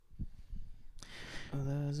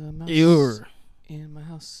There's a mouse You're in my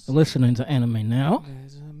house. listening to Anime Now,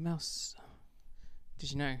 There's a mouse.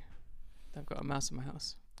 Did you know I've got a mouse in my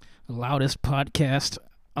house? the loudest podcast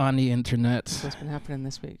on the internet. What's been happening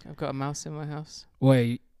this week? I've got a mouse in my house.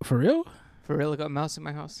 Wait, for real? For real, I got a mouse in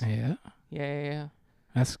my house. Yeah, Yeah.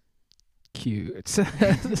 that's cute.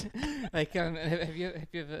 Like, have you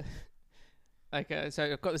ever, like, so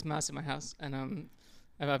I've got this mouse in my house, and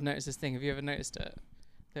I've noticed this thing. Have you ever noticed it?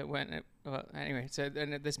 That well, anyway, so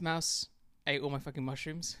then this mouse ate all my fucking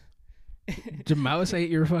mushrooms. The mouse ate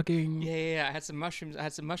your fucking... Yeah. I had some mushrooms. I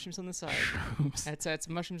had some mushrooms on the side. I had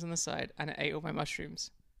some mushrooms on the side, and it ate all my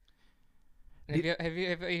mushrooms. And have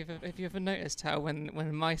you ever noticed how when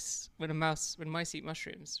mice eat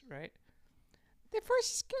mushrooms, right? Their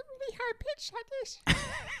voices get really high pitched like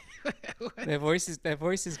this. Their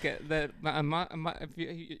voices get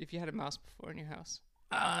if you had a mouse before in your house.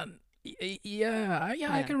 Yeah,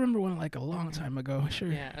 I can remember one like a long time ago.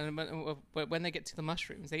 Sure. Yeah, and when they get to the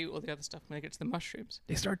mushrooms, they eat all the other stuff. When they get to the mushrooms,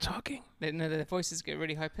 They start talking their voices get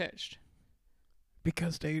really high pitched.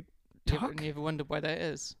 because they You talk. ever wondered why that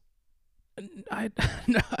is? No.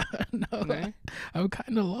 No? I'm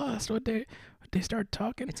kind of lost. What they start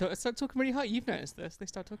talking? They start talking really high. You've noticed this. They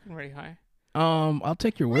start talking really high. I'll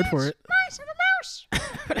take your word for it. Mouse and a mouse.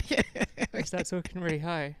 They start talking really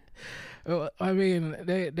high. Well, I mean,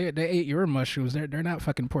 they ate your mushrooms. They're not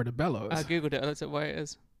fucking portobellos. I googled it. I looked at why it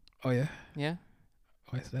is. Oh yeah, Yeah,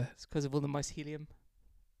 why is that? it's because of all the mycelium.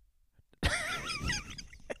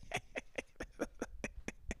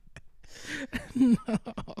 No.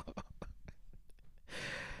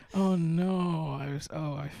 Oh no!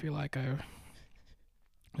 I feel like I.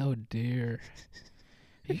 Oh dear.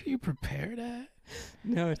 You prepare that?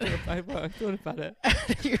 No, I thought about it.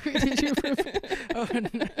 Did you prepare? Oh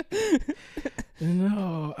no!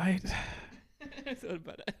 No, I thought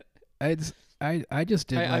about it. I just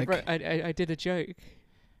did I did a joke.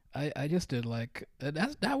 I just did like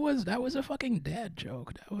that was a fucking dad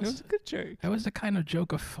joke. It was a good joke. That was the kind of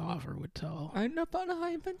joke a father would tell. I know, but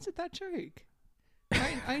I invented that joke.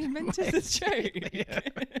 I invented the joke.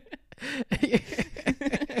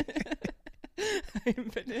 I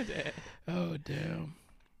invented it. Oh damn!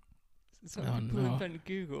 So Oh, people no. invented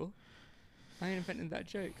Google. I invented that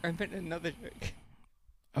joke. I invented another joke.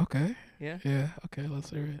 Okay. Yeah. Yeah. Okay. Let's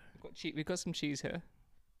hear it. We've got some cheese here.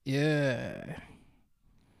 Yeah.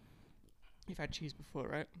 You've had cheese before,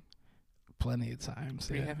 right? Plenty of times.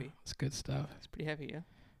 Pretty yeah. heavy. It's good stuff. It's pretty heavy,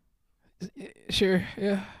 yeah. Sure.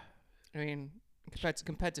 Yeah. I mean,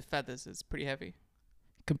 compared to feathers, it's pretty heavy.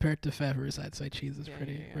 Compared to feathers, I'd say cheese is Yeah,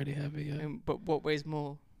 pretty heavy. Yeah. But what weighs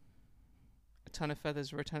more? A ton of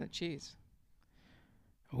feathers or a ton of cheese?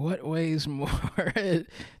 What weighs more, a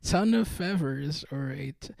ton of feathers or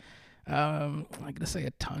I'm gonna say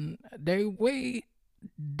a ton? They weigh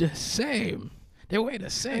the same. They weigh the I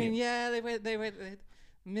same. mean, yeah,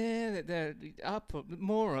 they're up or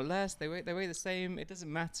more or less. They weigh the same. It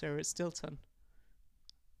doesn't matter. It's Stilton.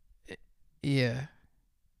 Yeah.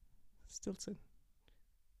 Stilton.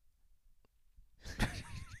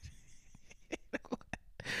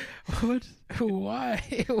 What? Why?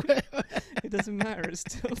 It doesn't matter. It's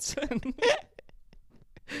Stilton.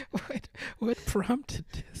 What prompted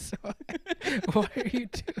this? Why are you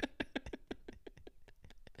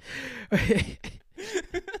doing?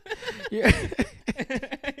 Yeah.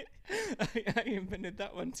 I invented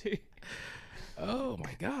that one too. Oh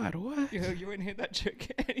my God! What? You won't hear that joke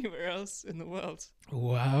anywhere else in the world.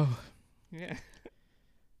 Wow! Yeah.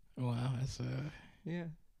 Wow! That's Yeah.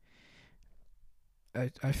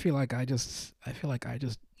 I feel like I just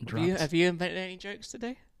dropped. Have you invented any jokes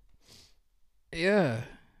today? Yeah.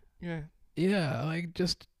 Yeah. Yeah, like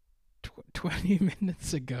just 20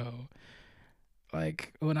 minutes ago.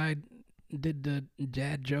 Like when I did the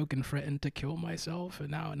dad joke and threatened to kill myself, and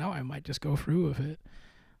now I might just go through with it.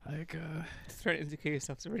 Like Threatening to kill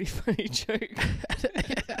yourself is a really funny joke.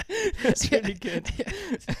 That's really good.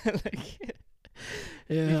 I like it.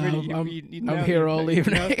 Yeah, You I'm here all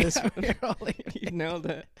evening. I'm here all evening. You nailed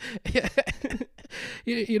it. Yeah.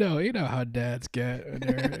 You know how dads get when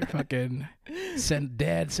they're fucking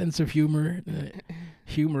dad sense of humor,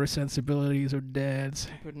 humorous sensibilities of dads.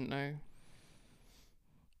 I wouldn't know.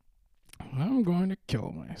 I'm going to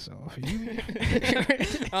kill myself.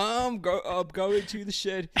 I'm going to the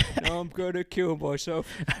shed and I'm going to kill myself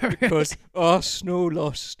because Arsenal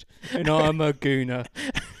lost and I'm a gooner.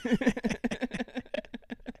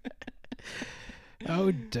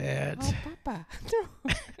 Oh, Dad. Oh, Papa.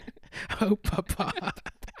 No. Oh, Papa.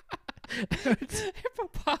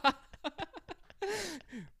 Papa.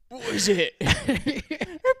 What is it?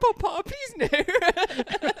 Papa, please no.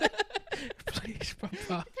 Please, Papa.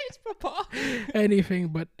 Anything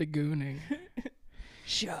but the gooning.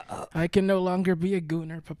 Shut up. I can no longer be a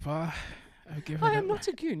gooner, Papa. I've given I up. am not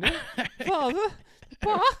a gooner. Father.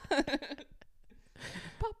 Pa.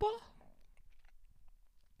 Papa.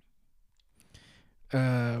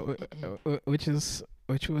 Which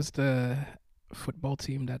was the football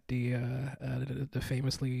team that the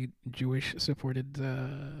famously Jewish supported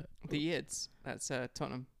The Yids. That's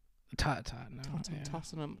Tottenham.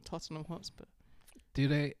 Tottenham. Tottenham Hotspur. Do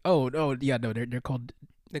they? Oh, yeah. No, they're called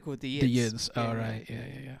They're called the Yids. the Yids. Yeah, Oh, right.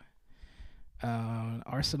 Yeah.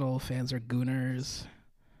 Arsenal fans are gooners.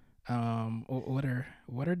 What are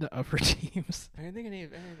the upper teams? I don't think any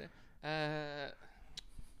of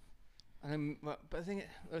but I think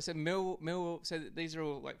so. Millwall. So these are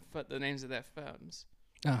all like the names of their firms.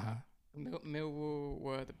 Millwall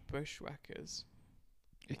were the Bushwhackers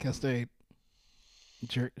Because they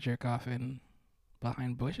jerk off in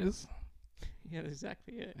behind bushes. Yeah, that's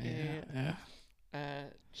exactly it. Yeah.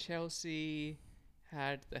 Chelsea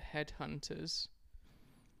had the Headhunters.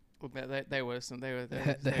 Well, they were The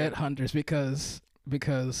Headhunters because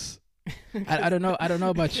I don't know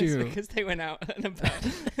about you. Because they went out and about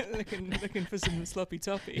looking for some sloppy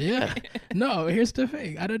toppy. Yeah. No, here's the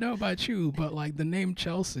thing. I don't know about you, but like the name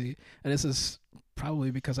Chelsea, and this is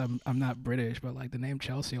probably because I'm not British, but like the name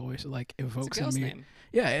Chelsea always like evokes It's a girl's in me. name.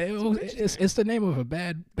 Yeah, it's the name of a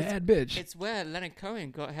bad bitch. It's where Leonard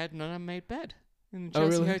Cohen got head in an unmade bed in the Oh,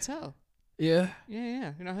 Chelsea really? Hotel. Yeah.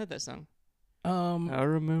 Yeah. You know, I heard that song. I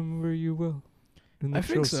remember you well. In I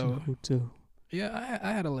think so. Hotel. Yeah,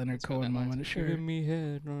 I had a Leonard Cohen moment, sure. Giving me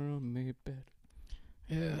head on an unmade bed.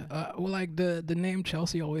 Yeah. Well, like the name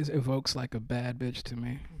Chelsea always evokes like a bad bitch to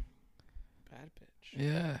me. Bad bitch.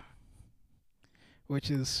 Yeah.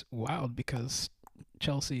 Which is wild because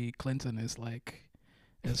Chelsea Clinton is like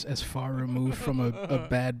as far removed from a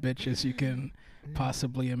bad bitch as you can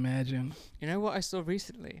possibly imagine. You know what I saw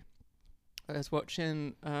recently? I was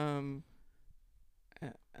watching an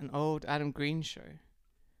old Adam Green show,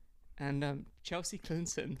 and Chelsea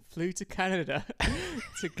Clinton flew to Canada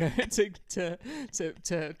to go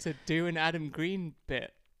to do an Adam Green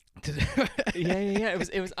bit. Yeah.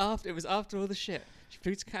 It was after all the shit. She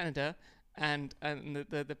flew to Canada, and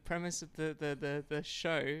the premise of the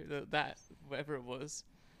show that whatever it was,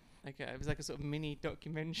 like it was like a sort of mini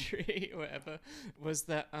documentary or whatever, was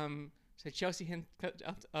that so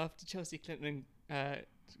after Chelsea Clinton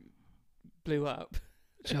blew up.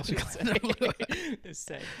 Chelsea Clinton blew up.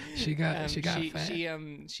 She got fat.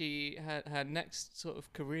 She had her next sort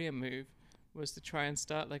of career move was to try and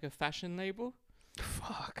start like a fashion label.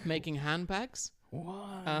 Fuck. Making handbags.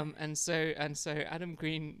 What? And so Adam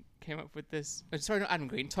Green came up with this. Sorry, not Adam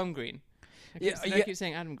Green. Tom Green. I keep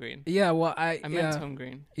saying Adam Green. Yeah, well, I meant Tom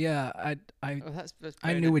Green. Yeah, Oh, that's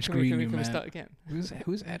I knew which Green you Can we meant. start again?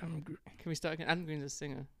 Who's Adam? Can we start again? Adam Green's a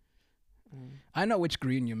singer. I know which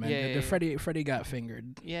Green you meant. Yeah, the Freddie got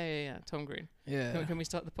fingered. Yeah. Tom Green. Yeah. Can we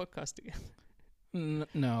start the podcast again?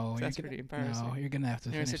 No, That's pretty embarrassing. No, you're gonna have to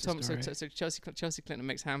finish the story. So Chelsea Clinton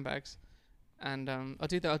makes handbags, and I'll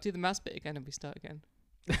do the maths bit again, and we start again.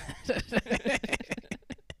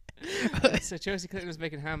 So Chelsea Clinton was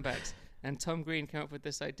making handbags, and Tom Green came up with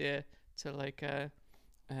this idea to like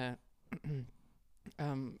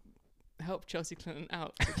help Chelsea Clinton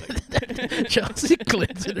out. Chelsea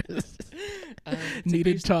Clinton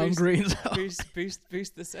needed Tom Green's help.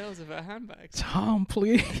 Boost the sales of her handbags. Tom,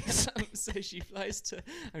 please. So she flies to.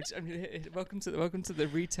 Welcome to the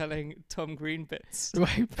retelling Tom Green bits.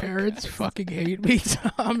 My parents fucking hate me,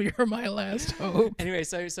 Tom. You're my last hope. Anyway,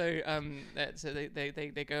 so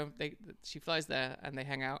they go. She flies there and they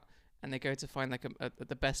hang out and they go to find like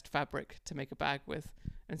the best fabric to make a bag with.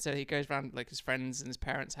 And so he goes around like his friends and his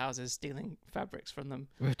parents' houses, stealing fabrics from them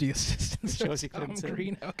with the assistance of Chelsea Tom Clinton.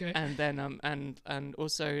 Green. Okay. And then and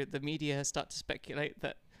also the media start to speculate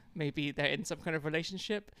that maybe they're in some kind of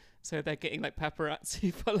relationship, so they're getting like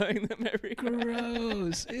paparazzi following them everywhere.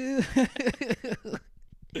 Gross. Ew.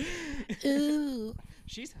 Ew.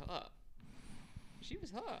 She's hot. She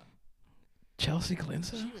was hot. Chelsea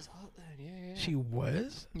Clinton. She was hot then. Yeah. She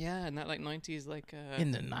was. Yeah, in that like 90s, like.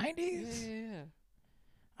 In the 90s. Yeah.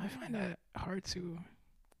 I find that hard to.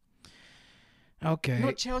 Okay.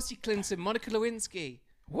 Not Chelsea Clinton, Monica Lewinsky.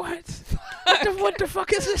 What? What the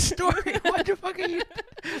fuck is this story? What the fuck are you?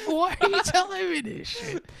 Why are you telling me this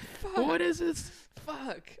shit? Fuck. What is this?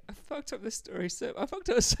 Fuck! I fucked up this story I fucked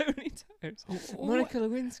up so many times. Monica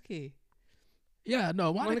Lewinsky. Yeah,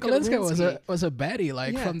 no, Monica Lewinsky was a baddie,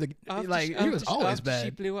 like from the he was always bad. She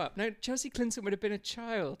blew up. No, Chelsea Clinton would have been a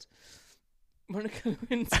child. Monica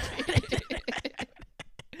Lewinsky.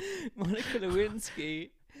 Monica Lewinsky,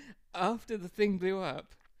 after the thing blew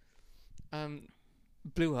up,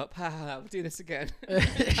 blew up. Ha ha! We'll do this again.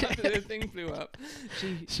 After the thing blew up,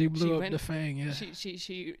 she blew up went, the Fang. Yeah.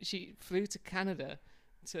 She flew to Canada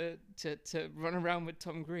to run around with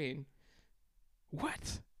Tom Green.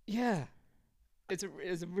 What? Yeah, it's a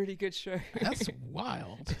really good show. That's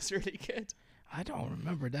wild. It's really good. I don't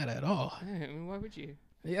remember that at all. I mean, why would you?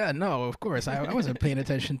 Yeah, no, of course. I wasn't paying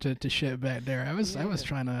attention to shit back there. I was Yeah.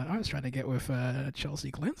 trying to get with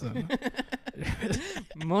Chelsea Clinton.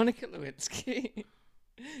 Monica Lewinsky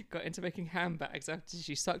got into making handbags after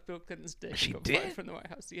she sucked Bill Clinton's dick. She and got did? fired from the White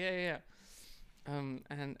House. Yeah.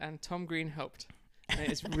 And Tom Green helped. And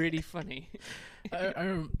it's really funny.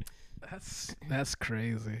 That's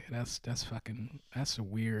crazy. That's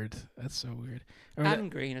weird. That's so weird. Anne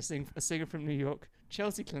Green, a singer from New York.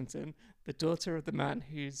 Chelsea Clinton, the daughter of the man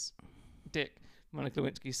whose dick Monica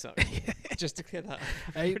Lewinsky sucked. Just to clear that up.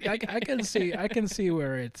 I can see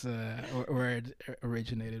where it's where it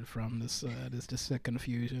originated from. This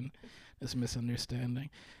confusion, this misunderstanding.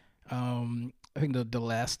 I think the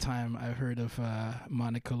last time I heard of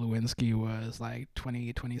Monica Lewinsky was like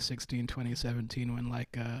 2016, 2017 when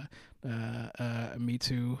like Me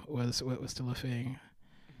Too was still a thing.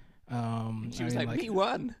 She was like, "We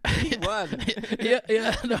won, we won."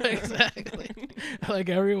 yeah, no, exactly. Like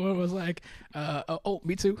everyone was like, "Oh,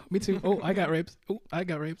 me too. Oh, I got raped.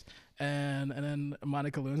 And then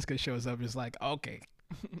Monica Lewinsky shows up, is like, "Okay,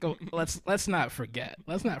 go. Let's not forget.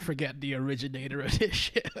 Let's not forget the originator of this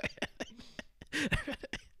shit."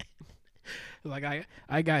 Like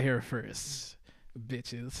I got here first,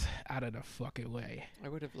 bitches, out of the fucking way. I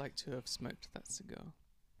would have liked to have smoked that cigar.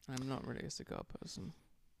 I'm not really a cigar person.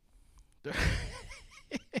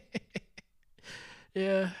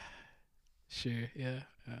 Yeah, sure, yeah,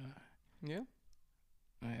 Yeah.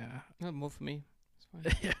 yeah. No more for me.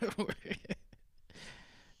 It's fine.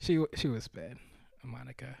 She was bad,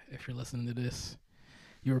 Monica. If you're listening to this,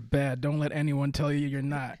 you're bad. Don't let anyone tell you you're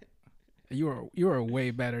not. You are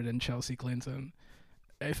way better than Chelsea Clinton.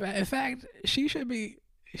 In fact, she should be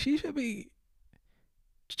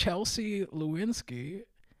Chelsea Lewinsky,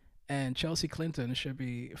 and Chelsea Clinton should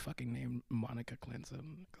be fucking named Monica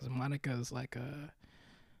Clinton, because Monica is like a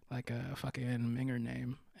fucking Minger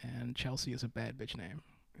name, and Chelsea is a bad bitch name.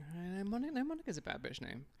 Monica's a bad bitch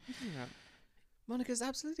name. Monica's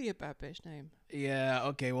absolutely a bad bitch name. Yeah,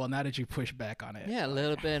 okay, well, now that you push back on it. Yeah, a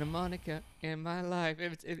little bit of Monica in my life.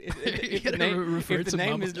 If You the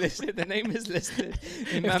name is listed, the name is listed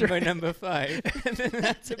in Mambo number 5, and then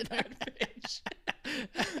that's a bad bitch.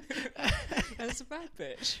 That's a bad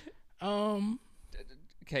bitch.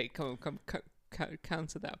 Okay, come on,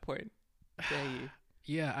 counter that point. Dare you?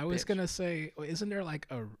 Yeah, I was Bitch. gonna say, isn't there like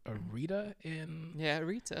a Rita in Yeah,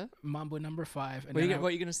 Rita. Mambo number 5? And What then are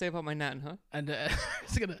you gonna say about my nan, huh? and I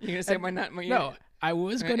was gonna, You're gonna say and- my nan? no, I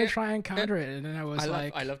was gonna try and counter it, and then I was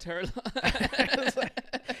like, I loved her a lot. I was like,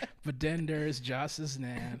 but then there's Joss's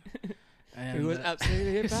nan, and Who was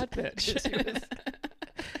absolutely a bad bitch. she was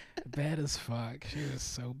bad as fuck. She was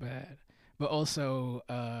so bad. But also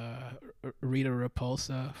Rita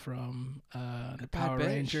Repulsa from the Bad Power bitch.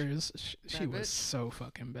 Rangers. She Bad was bitch. so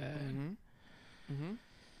fucking bad. Mm-hmm.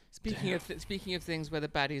 Speaking of things where the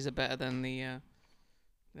baddies are better than the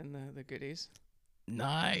goodies.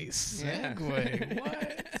 Nice Yeah. segue.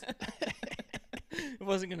 What? I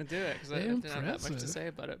wasn't gonna do it because I didn't have that much to Impressive. say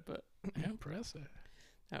about it, but Impressive.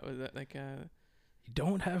 that was like You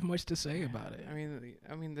don't have much to say about it.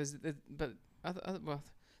 I mean, there's the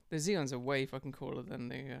Xeons are way fucking cooler than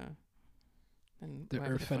the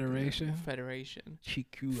whatever Earth the fuck it is. Federation? Federation.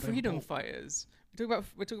 Chiku Freedom Rebel. fighters. We're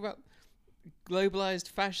talking about globalized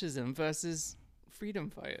fascism versus freedom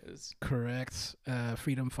fighters. Correct.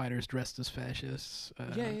 Freedom fighters dressed as fascists.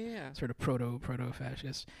 Yeah. Sort of proto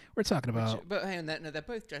fascists. We're talking about But hang on, they're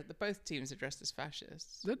both teams are dressed as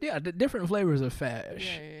fascists. the different flavors of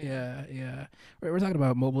fash. Yeah. We're talking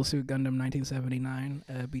about Mobile Suit Gundam 1979,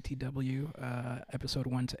 BTW, episode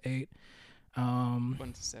 1 to 8. 1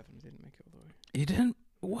 to 7 didn't make it all the way. You didn't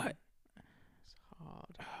what? It's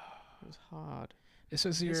hard. It was hard. This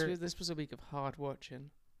was your. This was a week of hard watching.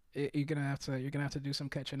 You're gonna have to do some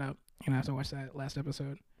catching up. You're gonna have to watch that last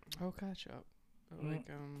episode. I'll catch up. But Mm. like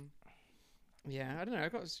yeah, I don't know. I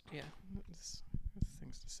got there's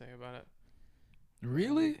things to say about it.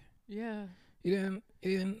 Really? Yeah. You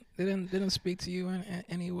didn't speak to you in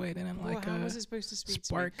any way. They didn't Well, like how was it supposed to speak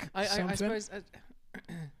spark to me? I something. suppose.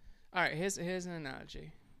 All right. Here's an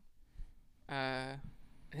analogy. And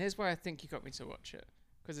here's why I think you got me to watch it,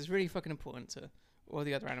 because it's really fucking important to all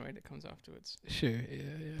the other anime that comes afterwards. Sure.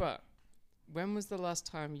 Yeah. But when was the last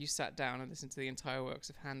time you sat down and listened to the entire works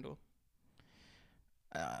of Handel?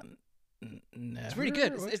 Never. It's really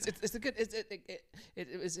good. It's a good.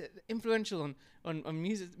 It was influential on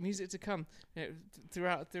music to come,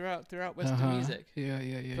 throughout Western music.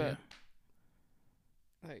 Yeah. But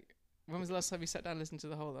like, when was the last time you sat down and listened to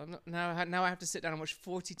the whole? Now I have to sit down and watch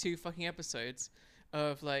 42 fucking episodes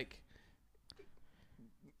of like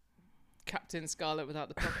Captain Scarlet without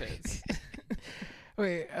the puppets.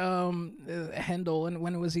 Wait, Handel,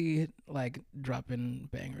 when was he like dropping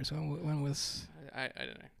bangers? When was I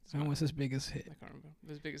don't know. when was his biggest hit? I can't remember.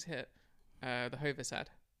 His biggest hit, the Hovis ad.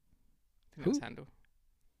 I think Who? that's Handel.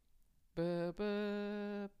 Ba,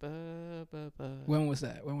 ba, ba, ba, ba. When was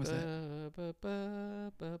that? When was that? Ba,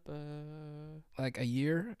 ba, ba, ba. Like a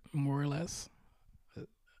year, more or less.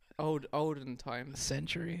 Olden A times.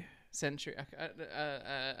 century. Century.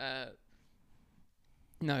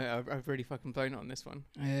 No, I've really fucking blown it on this one.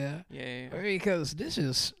 Yeah. Yeah. Because this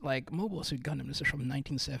is like Mobile Suit Gundam. This is from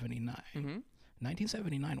 1979. Mm-hmm.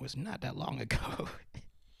 1979 was not that long ago.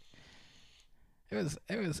 It was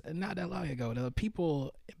not that long ago. The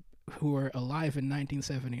people who were alive in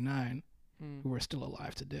 1979 who are still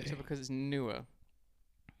alive today. So because it's newer,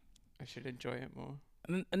 I should enjoy it more.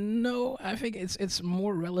 No, I think it's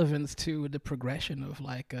more relevant to the progression of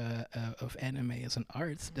like of anime as an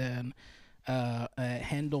art than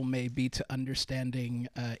Handel may be to understanding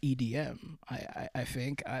EDM. I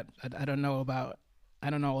think I don't know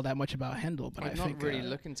all that much about Handel, but I'm I not think really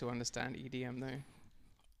looking to understand EDM though.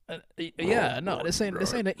 yeah, no, this ain't an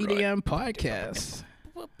EDM podcast.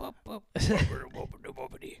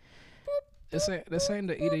 This ain't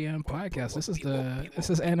the EDM podcast. This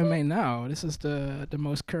is Anime Now. This is the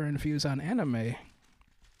most current views on anime.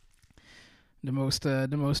 The most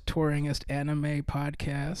touringest anime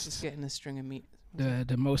podcast. Just getting a string of meat.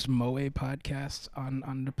 The most moe podcasts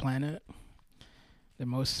on the planet. The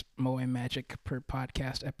most moe magic per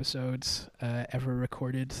podcast episodes ever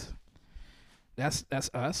recorded. That's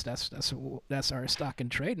us. That's our stock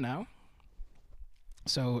and trade now.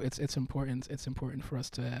 So it's important for us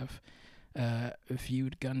to have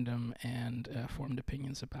viewed Gundam and formed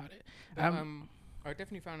opinions about it. But, I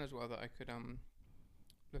definitely found as well that I could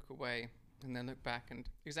look away and then look back, and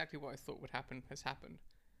exactly what I thought would happen has happened.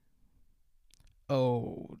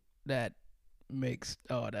 Oh, that is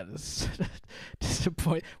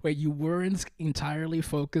disappointing. Wait, you weren't entirely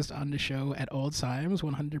focused on the show at all times,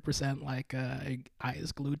 100% like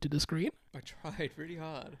eyes glued to the screen? I tried really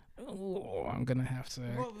hard. Oh, I'm gonna have to.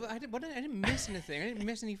 Well, I didn't miss anything. I didn't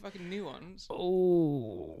miss any fucking new ones.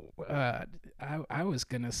 Oh, I was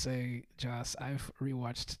gonna say, Joss, I've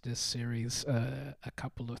rewatched this series a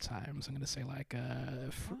couple of times. I'm gonna say like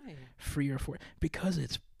Why? 3 or 4 because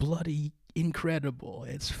it's bloody incredible.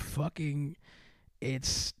 It's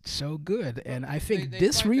so good, and I think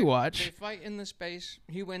this rewatch. They fight in the space.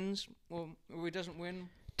 He wins, or he doesn't win.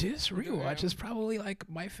 This rewatch is probably like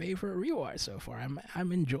my favorite rewatch so far. I'm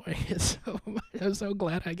enjoying it so much. I'm so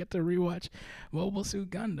glad I get to rewatch Mobile Suit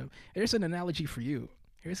Gundam. Here's an analogy for you.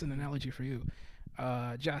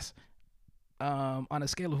 Joss, on a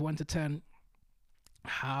scale of 1 to 10,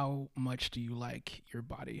 how much do you like your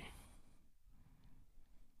body?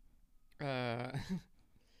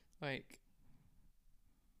 Like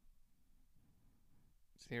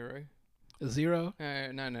 0. 0? No.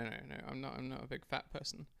 I'm not a big fat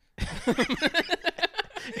person.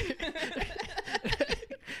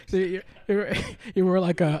 So you were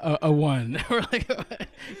like a 1, or like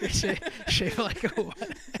you're shaped like a 1.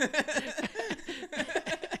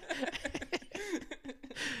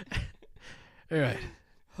 All right.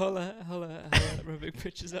 Holla, my big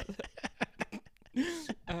bitches out there.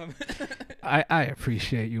 I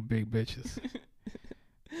appreciate you, big bitches.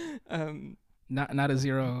 Not a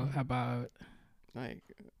 0. How about like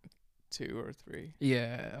 2 or 3?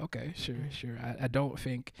 Yeah. Okay. Sure. I don't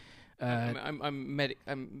think.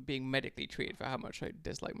 I'm being medically treated for how much I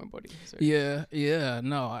dislike my body. So. Yeah.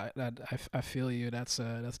 No, I feel you. That's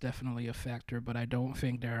definitely a factor. But I don't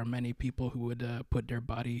think there are many people who would put their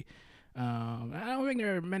body. I don't think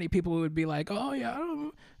there are many people who would be like, oh yeah,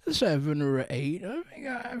 I'm a 7 or 8. I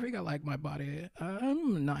think I like my body.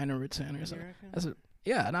 I'm a 9 or a 10 or something.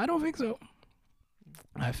 Yeah, and I don't think so.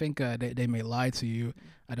 I think they may lie to you.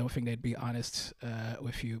 I don't think they'd be honest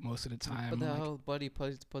with you most of the time. But the whole body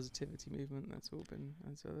positivity movement, that's all a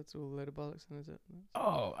load of bollocks, is it?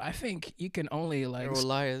 Oh, I think you can only like. They're all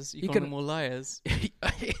liars. You call them all liars.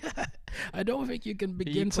 I don't think you can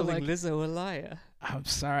begin to like. Lizzo a liar? I'm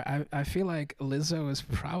sorry. I feel like Lizzo is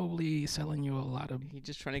probably selling you a lot of. You're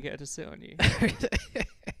just trying to get her to sit on you.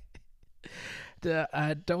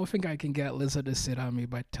 I don't think I can get Lizzo to sit on me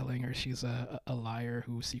by telling her she's a liar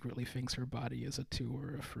who secretly thinks her body is a 2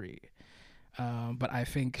 or a 3. But I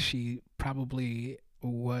think she probably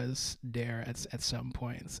was there at some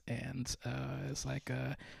points, and it's like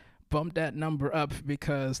bump that number up,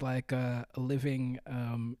 because like living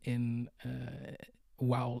in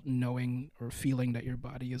while knowing or feeling that your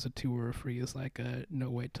body is a 2 or a 3 is like no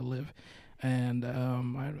way to live. And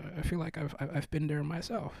I feel like I've been there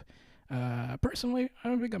myself. Personally, I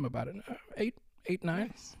don't think I'm about it. 8,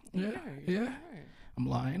 9. Nice. Yeah. Right. I'm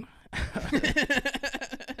lying.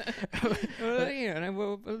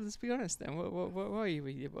 Well, let's be honest then. What are you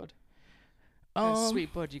with your bud? That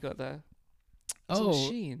sweet bud you got there. It's a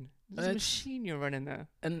machine. It's a machine you're running there.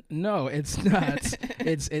 And no, it's not.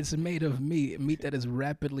 it's made of meat that is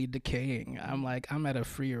rapidly decaying. I'm at a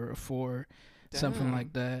 3 or a 4, something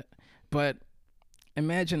like that. But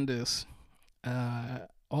imagine this.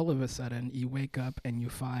 All of a sudden, you wake up and you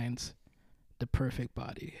find the perfect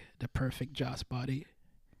body, the perfect Joss body.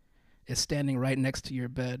 It's standing right next to your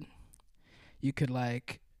bed. You could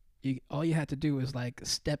all you had to do is like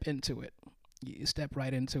step into it. You step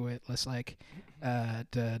right into it. Let's like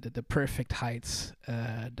the perfect heights,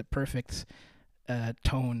 the perfect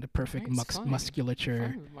tone, the perfect musculature.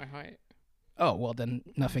 Fine with my height. Oh well, then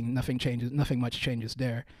nothing changes. Nothing much changes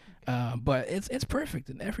there. But it's perfect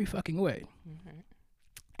in every fucking way. Okay.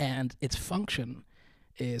 And its function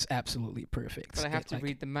is absolutely perfect. But I have to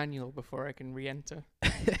read the manual before I can re-enter.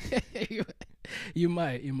 you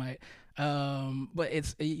might. But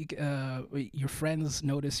it's your friends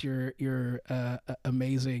notice your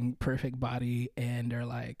amazing, perfect body, and they're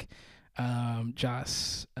like,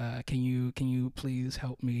 Joss, can you please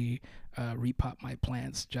help me repot my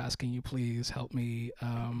plants? Joss, can you please help me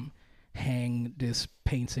hang this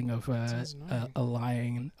painting of a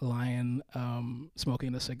lion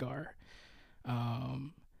smoking a cigar?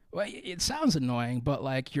 Well, it sounds annoying, but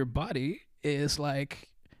like your body is like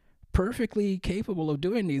perfectly capable of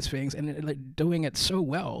doing these things, and like doing it so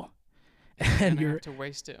well. And you have to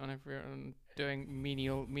waste it on doing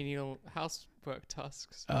menial housework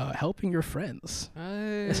tasks. Helping your friends.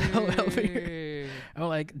 I'm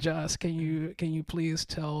like, Joss, can you please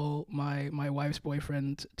tell my wife's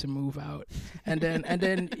boyfriend to move out? And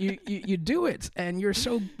then you do it, and you're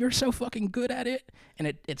so fucking good at it,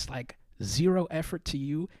 and it's like zero effort to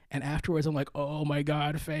you, and afterwards I'm like, oh my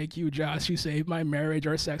god, thank you, Joss, you saved my marriage.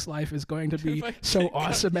 Our sex life is going to be so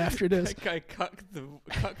awesome after this. Like I cuck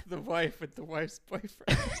the wife with the wife's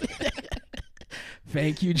boyfriend.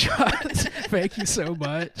 Thank you, Joss. Thank you so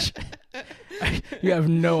much. You have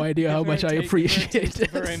no idea how much I appreciate this.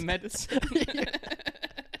 For medicine.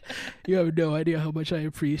 You have no idea how much I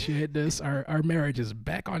appreciate this. Our marriage is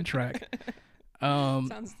back on track.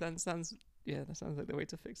 Sounds Yeah, that sounds like the way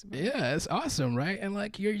to fix it. Yeah, it's awesome, right? And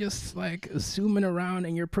like you're just like zooming around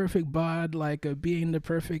in your perfect bod, like being the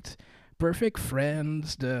perfect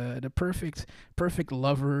friends, the perfect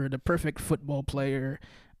lover, the perfect football player.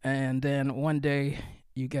 And then one day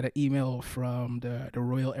you get an email from the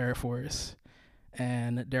Royal Air Force,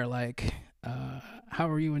 and they're like, how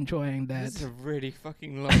are you enjoying that? This is a really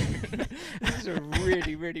fucking long. This is a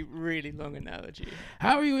really, really, really long analogy.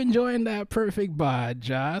 How are you enjoying that perfect bod,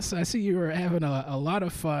 Joss? I see you were having a lot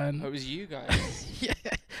of fun. Oh, it was you guys. Yeah.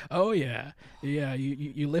 Oh yeah. Yeah.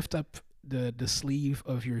 You lift up the sleeve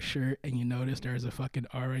of your shirt and you notice there's a fucking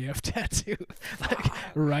RAF tattoo like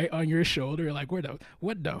right on your shoulder. You're like,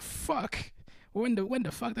 what the fuck? When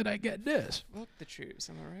the fuck did I get this? Fuck the troops,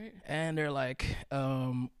 am I right? And they're like,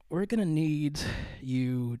 we're gonna need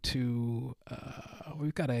you to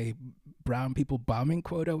we've got a brown people bombing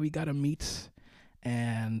quota we gotta meet,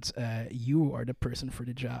 and you are the person for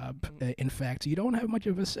the job. In fact, you don't have much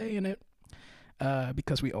of a say in it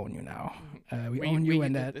because we own you now. We own you,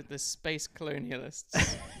 and the space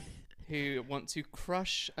colonialists who want to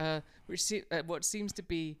crush what seems to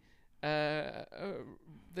be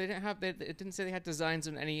they didn't say they had designs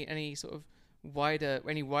on any sort of wider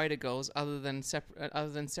goals other than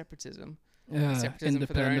separatism. Separatism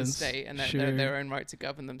for their own state and their own right to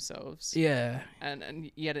govern themselves. Yeah.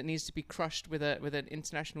 And yet it needs to be crushed with an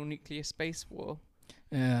international nuclear space war.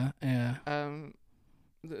 Yeah.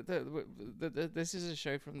 This is a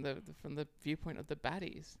show from the viewpoint of the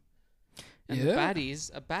baddies. And the baddies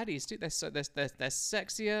are baddies too. They're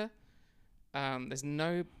sexier. There's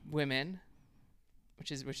no women,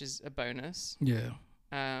 which is a bonus. Yeah.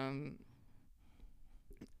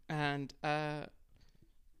 And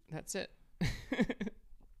that's it.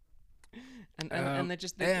 and they're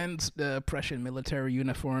just and the Prussian military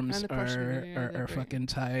uniforms are fucking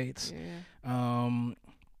tight. Yeah.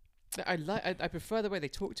 I prefer the way they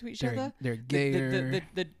talk to each other. They're gayer.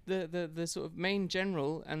 The sort of main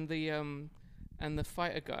general and the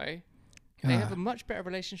fighter guy. They have a much better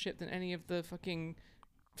relationship than any of the fucking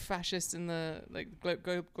fascist in the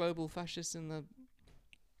global fascist in the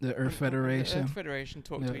Earth Federation. The Earth Federation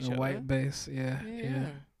talk to each the other. white base. Yeah.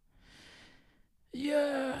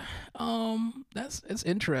 It's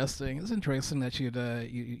interesting. It's interesting that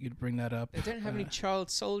you'd bring that up. They don't have any child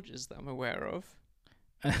soldiers that I'm aware of.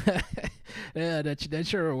 Yeah,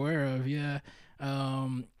 that you're aware of. Yeah.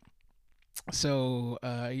 So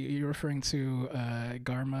you're referring to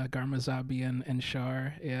Garma Zabi and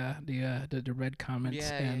Shar, yeah, the red comments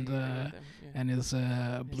and his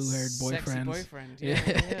blue-haired boyfriend. Sexy boyfriend,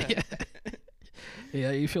 yeah.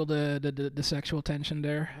 Yeah, you feel the sexual tension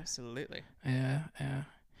there. Absolutely. Yeah.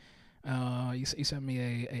 You sent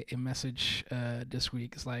me a message this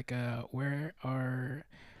week. It's like, where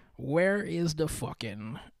is the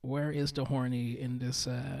horny in this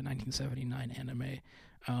 1979 anime?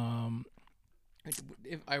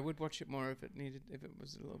 If I would watch it more if it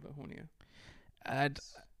was a little bit hornier.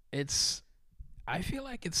 I feel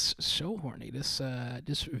like it's so horny. This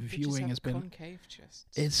viewing has been concave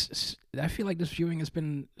chests. I feel like this viewing has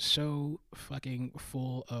been so fucking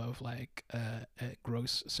full of like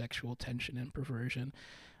gross sexual tension and perversion.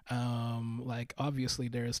 Like obviously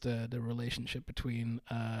there's the relationship between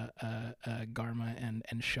Garma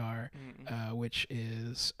and Shar, which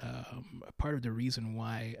is part of the reason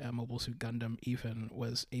why Mobile Suit Gundam even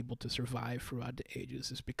was able to survive throughout the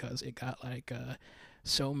ages, is because it got like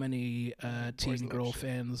so many teen girl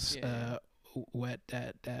fans wet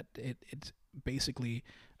that it basically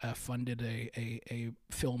funded a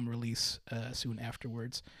film release soon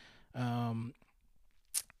afterwards.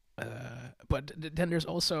 But then there's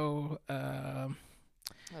also the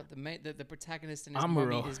protagonist and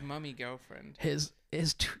his mummy girlfriend. His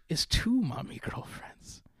two mommy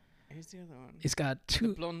girlfriends. Who's the other one? He's got two.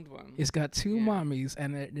 The blonde one. He's got two mommies,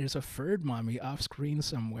 and there's a third mommy off screen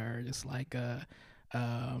somewhere, just like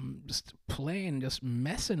just playing, just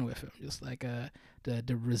messing with him, just like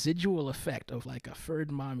the residual effect of like a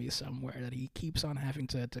third mommy somewhere that he keeps on having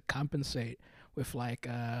to compensate with like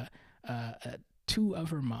two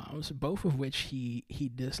other moms, both of which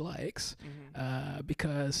he dislikes,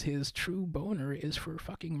 because his true boner is for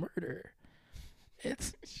fucking murder.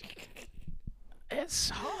 It's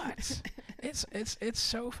hot. It's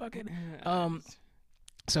so fucking.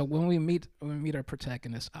 So when we meet our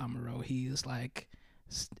protagonist Amuro, he's like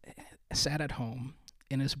sat at home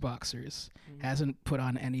in his boxers, hasn't put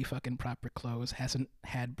on any fucking proper clothes, hasn't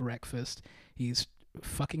had breakfast. He's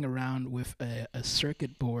fucking around with a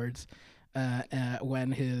circuit boards.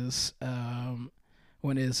 When his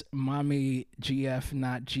mommy GF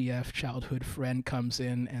not GF childhood friend comes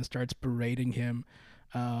in and starts berating him,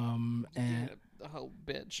 and the whole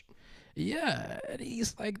bitch. Yeah,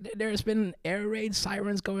 he's like, there's been air raid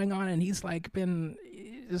sirens going on, and he's like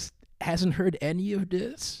just hasn't heard any of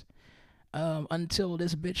this until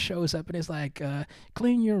this bitch shows up and is like,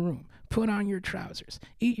 clean your room, put on your trousers,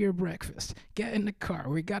 eat your breakfast, get in the car.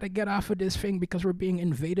 We gotta get off of this thing because we're being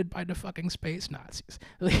invaded by the fucking space Nazis.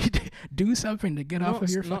 Do something to get off of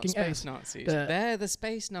your fucking space Nazis. They're the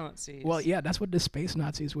space Nazis. Well, yeah, that's what the space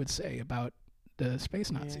Nazis would say about the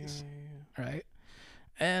space Nazis, right?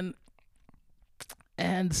 And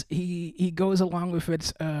he goes along with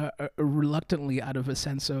it reluctantly, out of a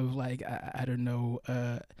sense of like I don't know,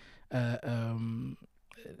 a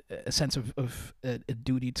sense of a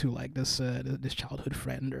duty to like this childhood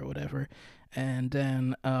friend or whatever. And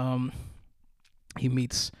then he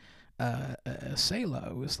meets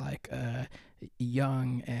Sayla, who is like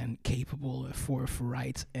young and capable,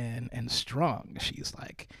 forthright and strong.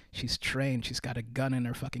 She's trained. She's got a gun in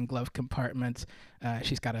her fucking glove compartment.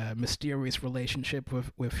 She's got a mysterious relationship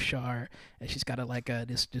with Shar, and she's got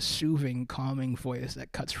this soothing, calming voice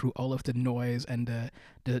that cuts through all of the noise and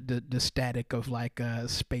the static of like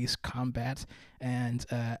space combat, and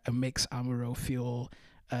makes Amuro feel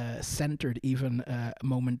centered even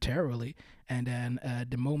momentarily. And then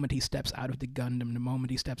the moment he steps out of the Gundam, the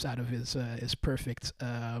moment he steps out of his perfect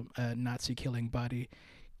Nazi killing body,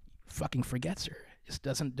 fucking forgets her. Just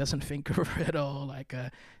doesn't think of her at all.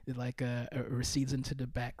 Recedes into the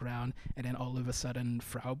background, and then all of a sudden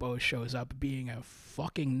Frau Bo shows up being a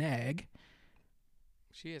fucking nag.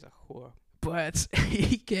 She is a whore. But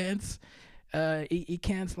he can't. He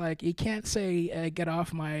can't say get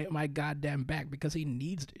off my goddamn back, because he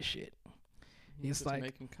needs this shit. He's like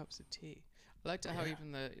making cups of tea. I liked how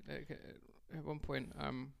even at one point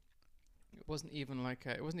it wasn't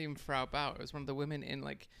even Frau Bauer. It was one of the women in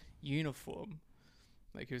like uniform,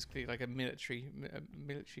 like it was clearly like a military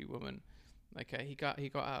woman, Like he got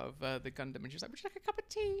out of the Gundam and she was like, "Would you like a cup of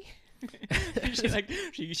tea?" she like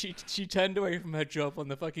she turned away from her job on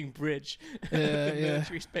the fucking bridge of the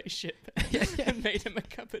military spaceship and made him a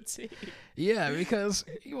cup of tea. Yeah, because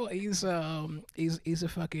well, he's a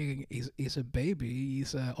fucking he's a baby.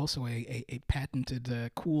 He's also a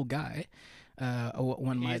patented cool guy.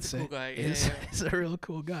 One might say Cool guy. he's a real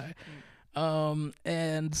cool guy.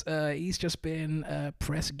 And he's just been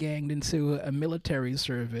press ganged into a military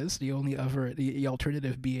service. The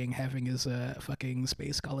alternative being having his fucking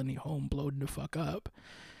space colony home blown the fuck up.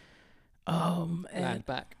 Land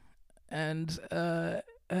back. And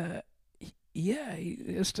yeah, he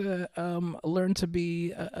has to learn to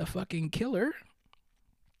be a fucking killer,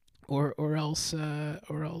 or else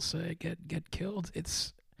get killed.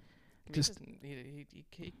 It's just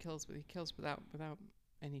he kills without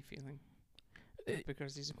any feeling.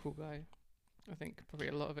 Because he's a cool guy. I think probably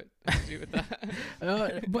a lot of it has to do with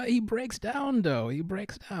that. But he breaks down though. He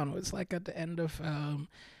breaks down. It's like at the end of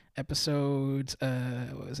episode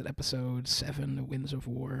what was it, episode 7, The Winds of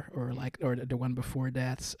War, or the one before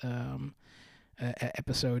that,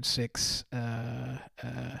 episode 6,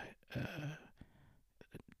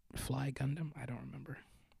 Fly Gundam. I don't remember.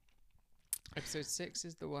 Episode 6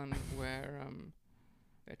 is the one where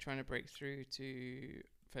they're trying to break through to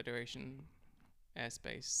Federation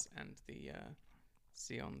airspace, and the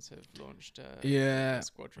Sions have launched a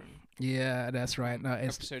squadron. Yeah, that's right. No,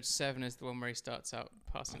 episode 7 is the one where he starts out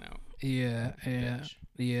passing out. Yeah.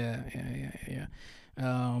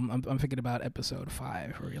 I'm thinking about episode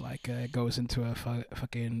 5, where he like goes into a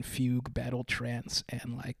fucking fugue battle trance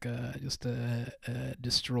and like just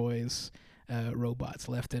destroys robots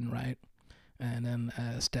left and right. And then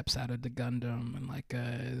steps out of the Gundam, and like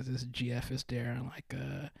this GF is there, and like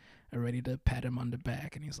ready to pat him on the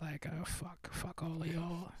back, and he's like, "Oh fuck all of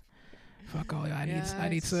y'all, fuck all y'all." I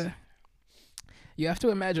need to. You have to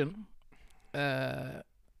imagine,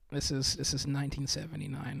 this is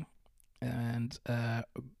 1979, and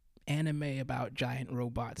anime about giant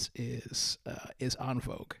robots is on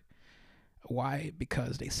vogue. Why?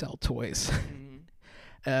 Because they sell toys.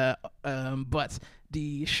 But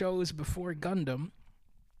the shows before Gundam,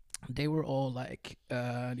 they were all like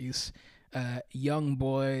these young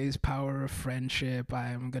boys, power of friendship.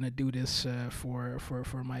 I'm gonna do this for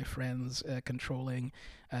my friends, controlling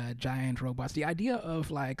giant robots. The idea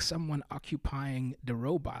of like someone occupying the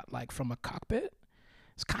robot like from a cockpit,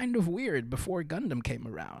 it's kind of weird before Gundam came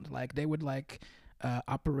around. Like they would like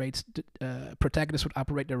protagonists would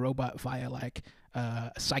operate the robot via like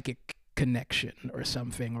a psychic connection or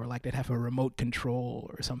something, or like they'd have a remote control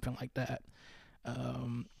or something like that.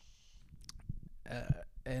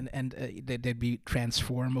 And they'd be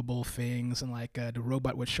transformable things, and like the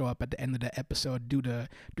robot would show up at the end of the episode, do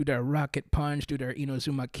their rocket punch, do their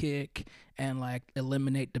Inazuma kick, and like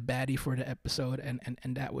eliminate the baddie for the episode, and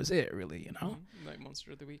that was it, really, you know. Like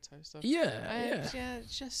Monster of the Week type stuff. Yeah.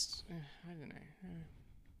 It's just I don't know.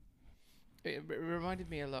 It reminded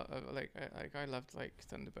me a lot of I loved like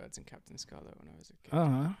Thunderbirds and Captain Scarlet when I was a kid.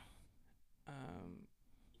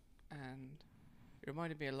 And it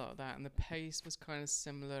reminded me a lot of that, and the pace was kind of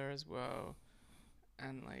similar as well.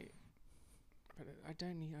 And like, but I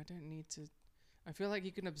don't need to. I feel like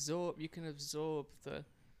you can absorb I can absorb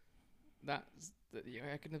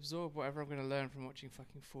whatever I'm going to learn from watching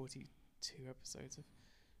fucking 42 episodes of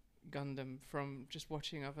Gundam from just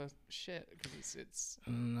watching other shit, because it's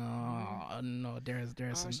no, there's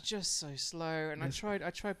it's just so slow, and I tried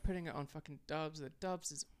putting it on fucking dubs. The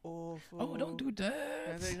dubs is awful. Oh, don't do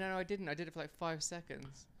that. No, I didn't. I did it for like 5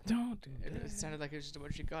 seconds. Don't do that. It sounded like it was just a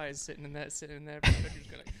bunch of guys sitting in there, just going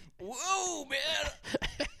like, "Whoa, man,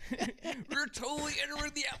 we're totally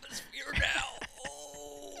entering the atmosphere now.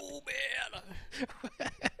 Oh man,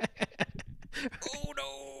 oh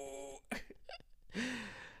no."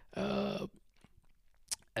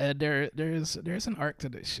 There's an arc to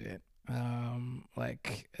this shit.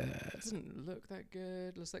 It doesn't look that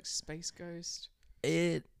good. It looks like Space Ghost.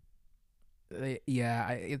 It's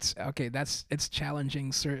okay. It's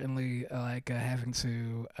challenging, certainly. Having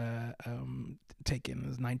to take in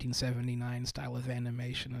this 1979 style of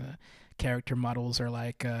animation. Character models are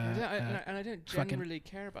like. And I don't generally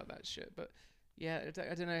care about that shit, but yeah, I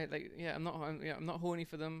don't know. Like, yeah, I'm not horny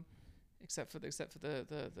for them, except for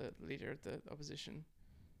the leader of the opposition.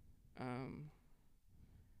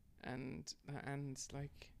 And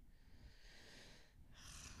like,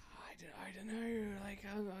 I don't know, like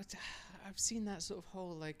I've seen that sort of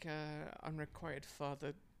whole like unrequited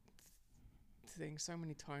father thing so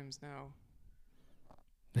many times now.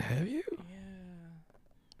 Have you?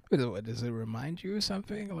 Yeah. What, does it remind you of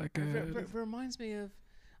something? Like it reminds me of.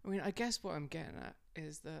 I mean, I guess what I'm getting at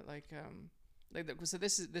is that so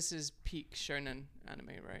this is peak shonen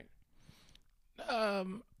anime, right? It's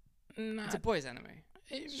a Not boys anime.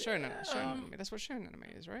 Shonen um, anime. That's what shonen anime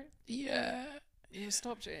is, right? yeah. Yeah,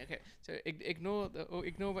 stop. Okay, so ignore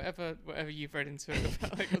whatever you've read into it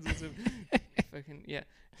about like all sorts of fucking yeah.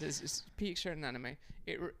 It's peak shonen anime.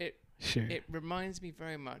 Sure. It reminds me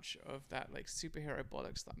very much of that like superhero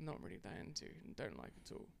bollocks that I'm not really that into and don't like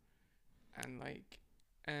at all. And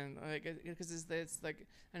because it's like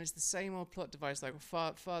and it's the same old plot device like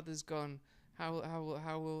father's gone. How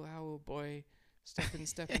will boy step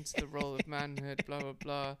into the role of manhood, blah blah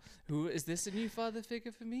blah. Who is this a new father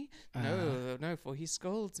figure for me? No, for he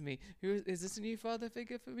scolds me. Who is this a new father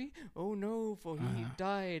figure for me? Oh no, for he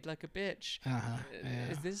died like a bitch.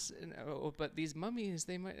 Is this? But these mummies,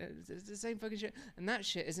 they might. It's the same fucking shit, and that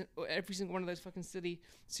shit isn't every single one of those fucking silly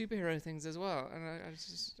superhero things as well. And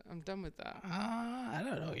I'm done with that. I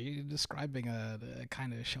don't know. You're describing the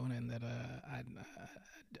kind of shonen that I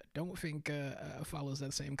don't think follows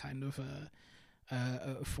that same kind of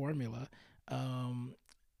formula.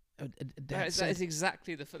 That is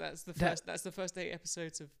exactly that's the first 8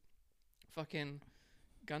 episodes of fucking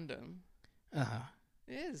Gundam. It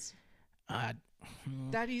is.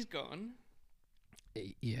 Daddy's gone.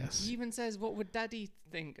 Yes. He even says, "What would Daddy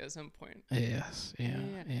think?" at some point. Yes. Yeah.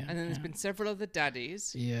 And then there's been several other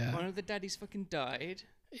daddies. Yeah. One of the daddies fucking died.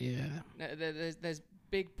 Yeah. There's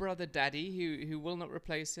Big Brother Daddy who will not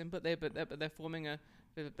replace him, but they're forming a.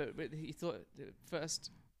 But he thought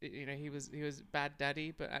first, he was bad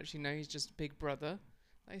daddy, but actually no, he's just Big Brother.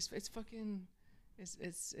 Like, it's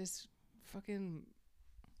fucking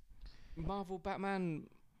Marvel Batman.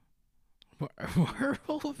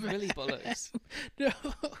 Marvel Really bollocks.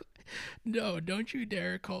 No, don't you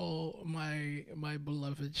dare call my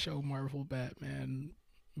beloved show Marvel Batman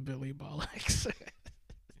Billy Bollocks.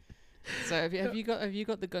 So have you got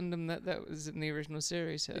the Gundam that was in the original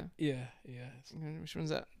series here? Yeah. Which one's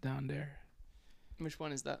that? Down there. Which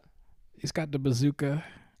one is that? He's got the bazooka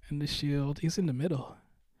and the shield. He's in the middle.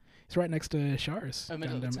 He's right next to Char's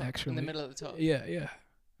Gundam, actually. In the middle of the top. Yeah.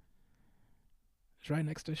 It's right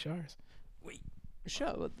next to Char's. Wait,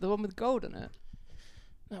 Char, the one with gold in it.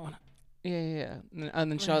 That one. Yeah.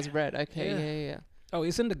 And then Char's red. Okay. Yeah. Oh,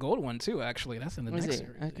 he's in the gold one too. Actually, that's in the next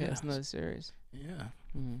series. Okay, that's another series. Yeah.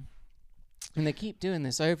 And they keep doing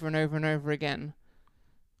this over and over and over again.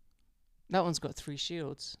 That one's got 3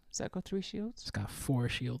 shields. Has that got 3 shields? It's got 4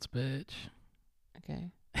 shields, bitch.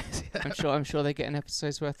 Okay. I'm sure they get an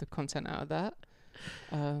episode's worth of content out of that.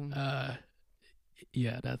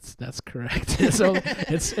 Yeah, that's correct. It's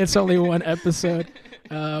only 1 episode.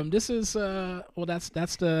 This is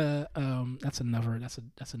that's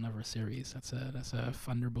another series. That's a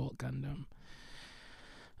Thunderbolt Gundam.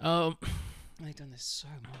 They've done this so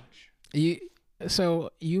much. You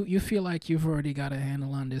feel like you've already got a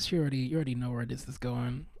handle on this. You already know where this is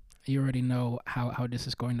going. You already know how this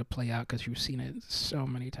is going to play out because you've seen it so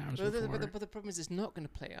many times before. But the problem is it's not going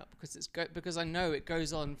to play out because I know it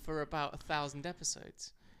goes on for about 1,000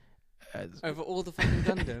 episodes over all the fucking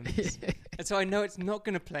Gundams, and so I know it's not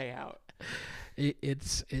going to play out. It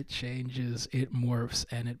changes, it morphs,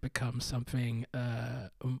 and it becomes something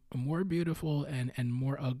more beautiful and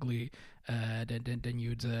more ugly than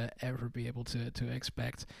you'd ever be able to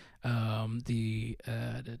expect. The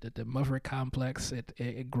mother complex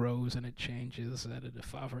it grows and it changes. The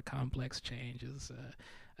father complex changes.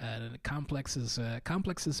 The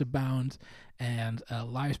complexes abound, and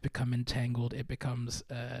lives become entangled. It becomes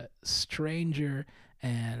stranger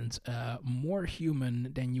and more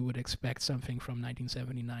human than you would expect something from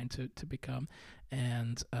 1979 to become.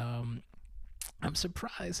 And I'm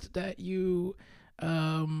surprised that you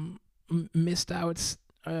missed out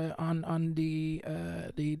on the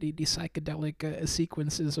psychedelic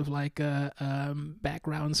sequences of like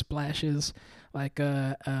background splashes, like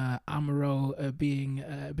Amuro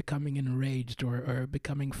becoming enraged or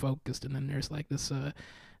becoming focused, and then there's like this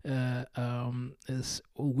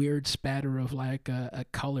weird spatter of like a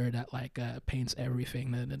color that like paints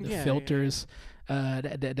everything. The filters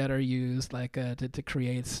that are used like to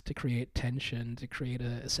create tension, to create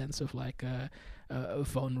a sense of like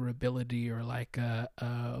vulnerability or like a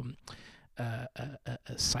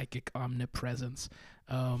psychic omnipresence.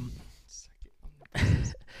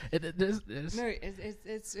 It's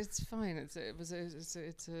fine.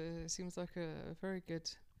 It seems like a very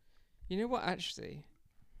good. You know what? Actually,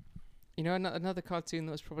 another cartoon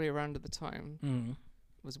that was probably around at the time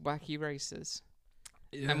was Wacky Racers.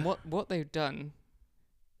 Yeah. And what they've done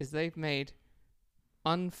is they've made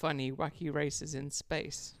unfunny Wacky Racers in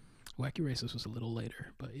space. Wacky Racers was a little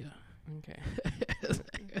later, but yeah. Okay.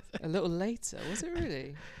 A little later, was it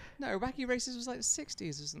really? No, Wacky Races was like the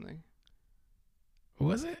 60s or something.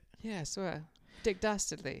 Was it? Yeah, I swear. Dick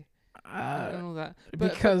Dastardly. And all that,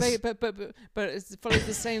 because but it follows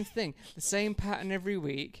the same thing, the same pattern every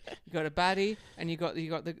week. You got a baddie, and you got the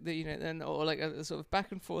you know, and or like a sort of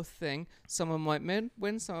back and forth thing. Someone might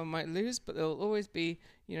win, someone might lose, but there'll always be,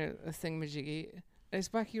 you know, a thingamajiggy. It's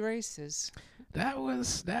Wacky Races. That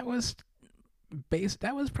was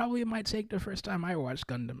probably my take the first time I watched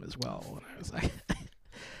Gundam as well. When I was like,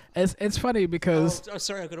 it's funny because oh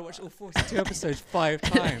sorry, I've got to watch all 42 episodes 5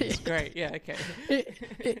 times. Great, yeah, okay.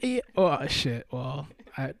 Oh shit. Well,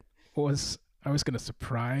 I was gonna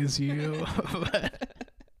surprise you.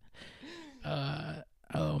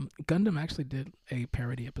 Gundam actually did a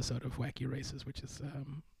parody episode of Wacky Races, which is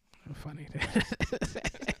funny.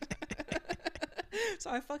 So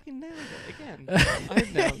I fucking nailed it again. I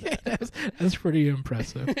nailed it. That's pretty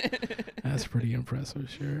impressive. That's pretty impressive,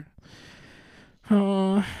 sure.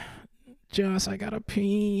 Oh, Joss, I gotta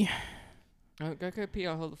pee. Oh, go pee.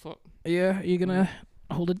 I'll hold the fort. Yeah, you gonna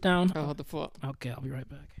hold it down? I'll hold the fort. Okay, I'll be right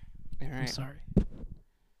back. All right. I'm sorry.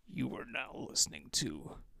 You are now listening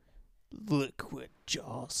to Liquid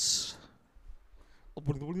Joss.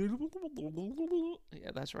 Yeah,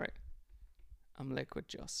 that's right. I'm Liquid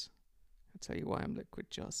Joss. I'll tell you why I'm Liquid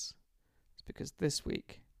Joss. It's because this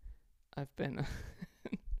week I've been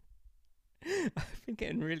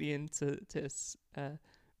getting really into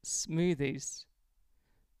smoothies.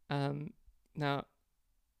 Now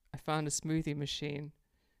I found a smoothie machine,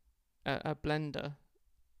 a blender,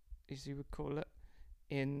 as you would call it,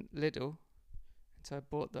 in Lidl. So I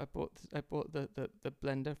bought the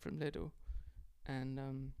blender from Lidl,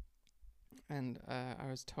 and I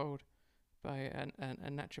was told by a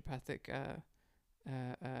naturopathic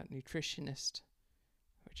nutritionist,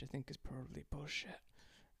 which I think is probably bullshit.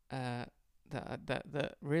 That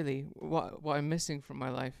really what I'm missing from my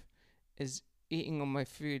life is eating all my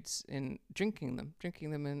foods in drinking them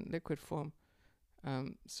in liquid form.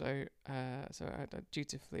 So I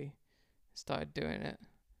dutifully started doing it.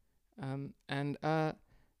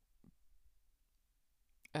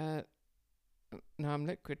 Now I'm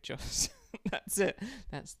Liquid Joss. That's it.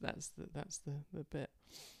 That's the bit.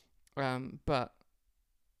 But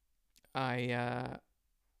I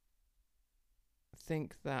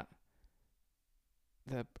think that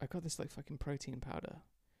I got this like fucking protein powder,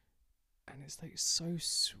 and it's like so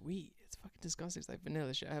sweet. It's fucking disgusting. It's like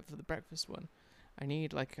vanilla shit. I have for the breakfast one. I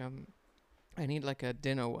need like a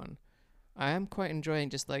dinner one. I am quite enjoying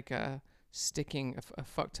just like sticking a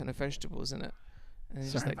fuck ton of vegetables in it, and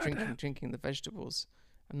just like drinking the vegetables.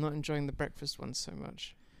 I'm not enjoying the breakfast one so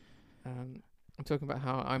much. I'm talking about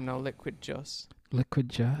how I'm now Liquid Joss. Liquid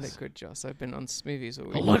Joss. Liquid Joss. I've been on smoothies all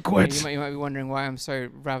week. Liquid. You might be wondering why I'm so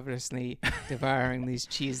ravenously devouring these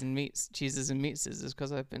cheeses and meats. Is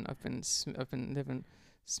because I've been living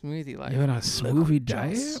smoothie life. You're on a smoothie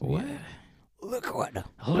diet? Joss. What? Yeah. Liquid.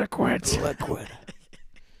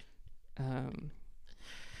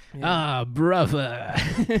 Ah, brother.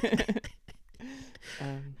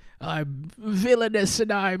 I'm villainous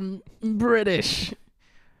and I'm British,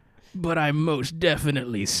 but I'm most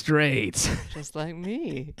definitely straight. Just like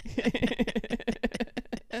me.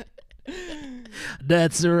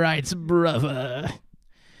 That's right, brother.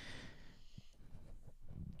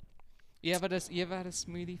 You ever had a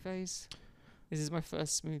smoothie phase? This is my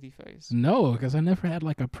first smoothie phase. No, because I never had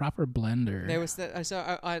like a proper blender. There was that. I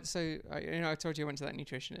told you I went to that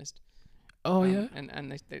nutritionist. Oh yeah.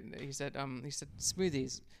 And he said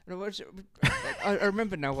smoothies. I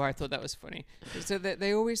remember now why I thought that was funny. So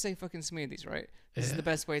they always say fucking smoothies, right? This is the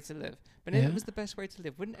best way to live. But if it was the best way to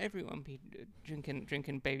live, wouldn't everyone be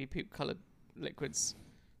drinking baby poop colored liquids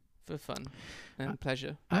for fun and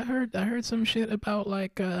pleasure? I heard some shit about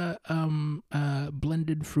like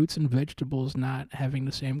blended fruits and vegetables not having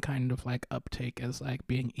the same kind of like uptake as like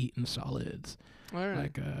being eaten solids. Well,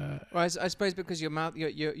 like I suppose because your mouth, the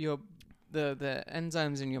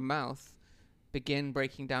enzymes in your mouth begin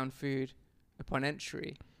breaking down food upon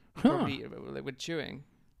entry, probably with chewing.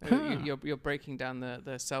 You're breaking down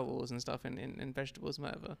the cell walls and stuff in vegetables and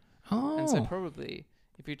whatever. Oh. And so probably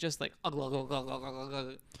if you're just like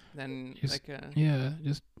then just, like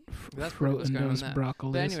just that's probably what's going on those there.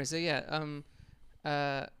 broccolis. But anyway, so yeah,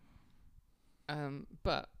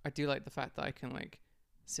 but I do like the fact that I can like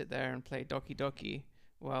sit there and play Doki Doki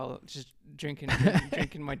while just drinking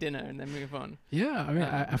my dinner and then move on. Yeah, I mean,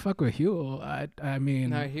 I fuck with Huel. I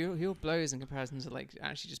mean... No, Huel blows in comparison to, like,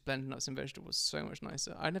 actually just blending up some vegetables so much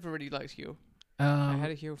nicer. I never really liked Huel. I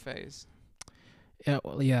had a Huel phase. Yeah,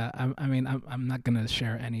 well, yeah. I'm not gonna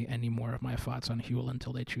share any more of my thoughts on Huel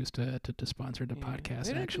until they choose to sponsor the Yeah. podcast.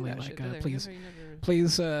 They don't do Actually, that like, shit, do they? please, You never...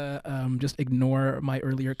 please, just ignore my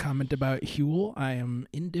earlier comment about Huel. I am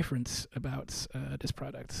indifferent about this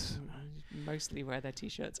product. Mostly wear their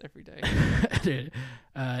t-shirts every day.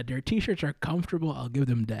 Their t-shirts are comfortable. I'll give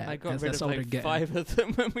them that. I got rid that's of all like they're 5 of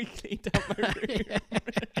them when we cleaned out my room.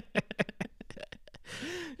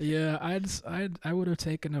 Yeah, I would have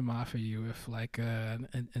taken them off of you if like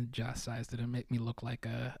and Josh size didn't make me look like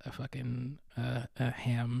a fucking a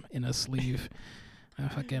ham in a sleeve, a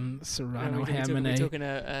fucking Serrano ham in a talking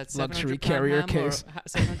a luxury carrier ham case. or a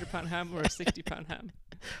 £700 ham or a £60 ham.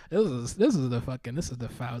 This is the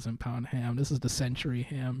 1,000-pound ham. This is the century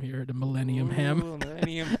ham here, the millennium ham.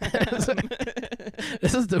 Millennium ham.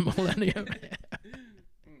 This is the millennium ham.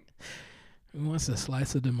 Who wants a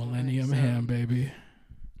slice of the millennium ham, baby?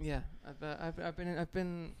 Yeah, I've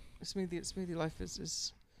been smoothie life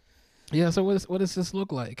is. Yeah, so what does this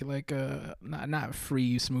look like? Like not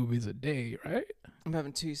 3 smoothies a day, right? I'm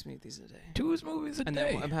having 2 smoothies a day. 2 smoothies a day. And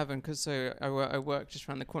then what I'm having, because I work just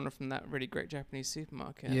around the corner from that really great Japanese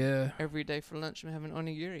supermarket. Yeah. Every day for lunch I'm having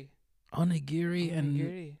onigiri. Onigiri and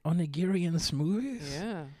smoothies?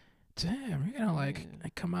 Yeah. Damn, you're gonna like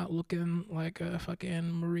come out looking like a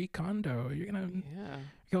fucking Marie Kondo. You're gonna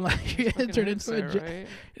you're gonna turn into right?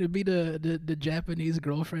 It'll be the Japanese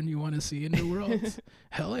girlfriend you want to see in the world.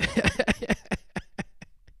 Hell yeah.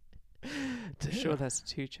 I'm sure that's a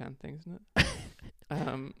 2chan thing, isn't it?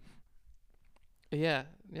 Yeah.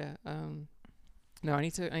 No, I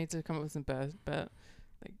need to come up with some better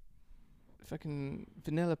like fucking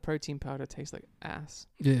vanilla protein powder tastes like ass.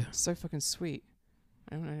 Yeah. It's so fucking sweet.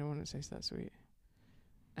 I don't want it to taste that sweet.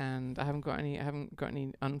 And I haven't got any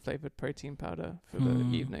unflavored protein powder for the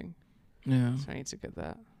evening. Yeah. So I need to get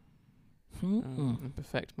that. And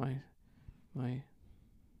perfect my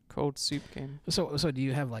cold soup game. So do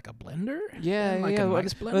you have like a blender? Yeah, like yeah. a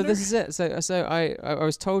nice blender? Well, this is it. So I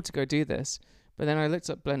was told to go do this, but then I looked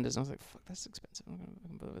up blenders and I was like, fuck, that's expensive. I'm not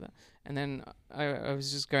gonna bother with that. And then I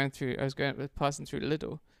was just passing through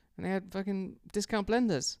Lidl, and they had fucking discount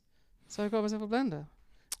blenders. So I got myself a blender.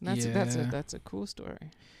 And that's a cool story.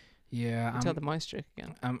 Yeah, tell the mice trick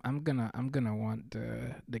again. I'm gonna want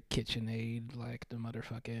the KitchenAid, like the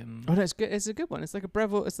motherfucking. Oh, no, it's good. It's a good one. It's like a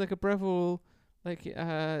Breville. Like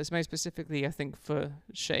it's made specifically, I think, for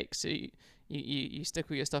shakes. So you stick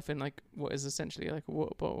all your stuff in like what is essentially like a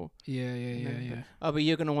water bowl. Yeah. Oh, but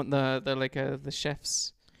you're gonna want the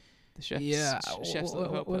chef's. Yeah. Chef's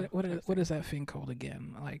what is that thing called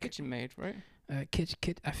again? Like KitchenMaid, right? I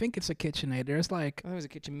think it's a KitchenAid. There's like. I thought it was a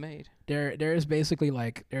KitchenMaid. There is basically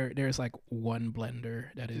like there's like one blender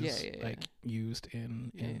that is like used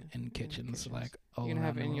in kitchens, like all you're gonna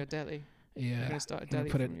have it in the your deli. Yeah, you're gonna start a deli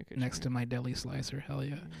put from it your kitchen, next to my deli slicer. Hell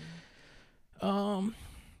yeah.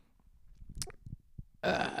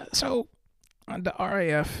 So the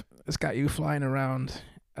RAF has got you flying around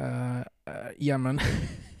Yemen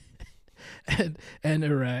and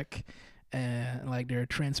Iraq, and like they're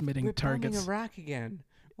transmitting We're targets. Bombing Iraq again.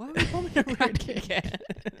 Why are we bombing Iraq again?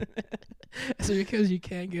 It's because you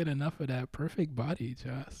can't get enough of that perfect body,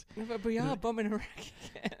 Josh. But we are bombing Iraq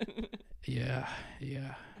again. Yeah.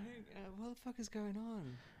 What the fuck is going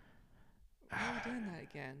on? Why are we doing that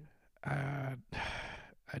again?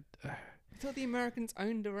 I thought the Americans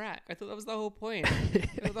owned Iraq. I thought that was the whole point.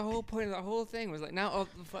 The whole point of the whole thing was like, now,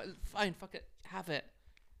 fine, fuck it, have it.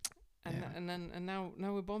 And now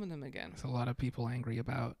we're bombing them again. There's a lot of people angry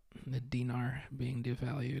about the dinar being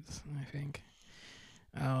devalued, I think.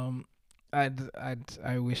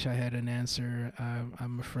 I wish I had an answer.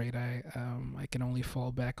 I'm afraid I can only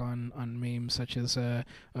fall back on memes such as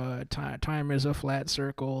time is a flat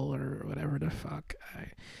circle or whatever the fuck.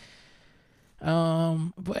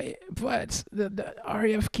 But the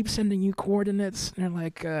RAF keeps sending you coordinates. And they're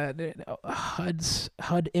like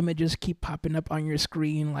HUD images keep popping up on your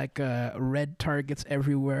screen like red targets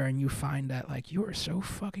everywhere, and you find that like you are so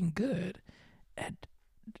fucking good at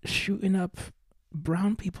shooting up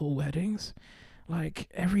brown people weddings.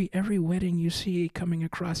 Like every wedding you see coming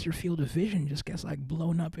across your field of vision just gets like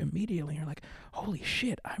blown up immediately. You're like, holy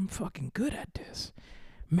shit, I'm fucking good at this.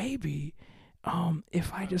 Maybe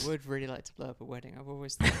if I would really like to blow up a wedding. I've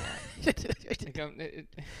always thought that.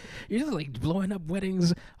 You're just like blowing up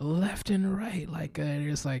weddings left and right. Like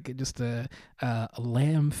there's like just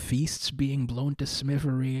lamb feasts being blown to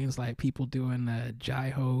smithereens. Like people doing a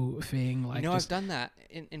jai-ho thing. Like I've done that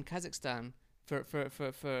in Kazakhstan. For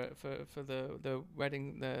the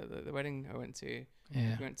wedding the wedding I went to,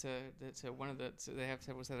 yeah. we went to one of the, so they have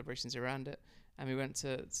several celebrations around it, and we went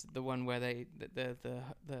to the one where the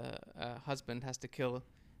husband has to kill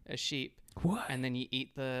a sheep, What? and then you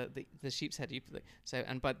eat the sheep's head.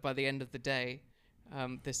 And by the end of the day,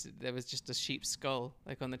 there was just a sheep's skull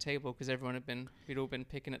like on the table because we'd all been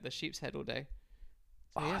picking at the sheep's head all day.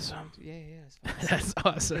 So Awesome. Yeah, it's fun. That's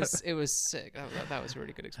awesome. It was sick. That was a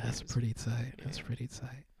really good experience. That's pretty tight. Yeah. That's pretty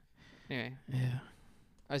tight. Anyway, Yeah.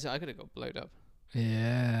 I could have got blowed up.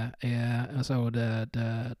 Yeah. So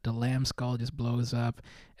the lamb skull just blows up.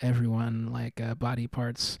 Everyone like body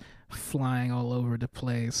parts flying all over the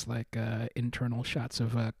place, like internal shots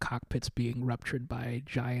of cockpits being ruptured by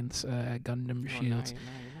giant Gundam shields.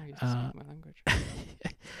 Now you speak my language.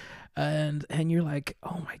 And you're like,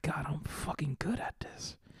 oh my god, I'm fucking good at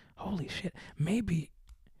this. Holy shit. Maybe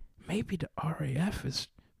the RAF has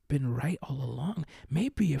been right all along.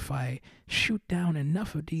 Maybe if I shoot down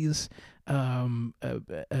enough of these brown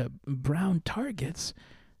targets,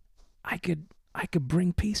 I could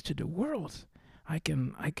bring peace to the world. I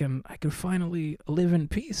can finally live in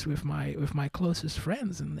peace with my closest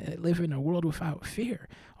friends and live in a world without fear.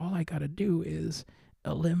 All I gotta do is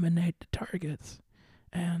eliminate the targets,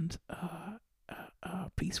 and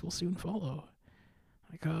peace will soon follow.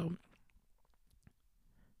 Like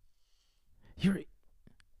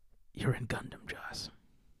you're in Gundam, Joss.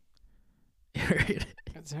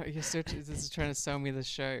 You're still this is trying to sell me the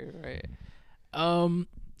show, right? I mean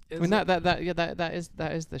that is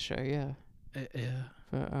the show, yeah. Yeah.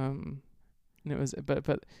 But it was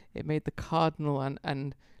but it made the cardinal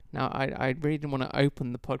and now I really didn't want to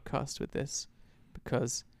open the podcast with this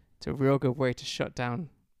because it's a real good way to shut down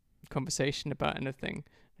conversation about anything.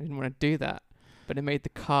 I didn't want to do that, but it made the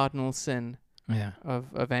cardinal sin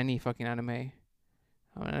of any fucking anime.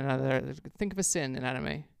 Think of a sin in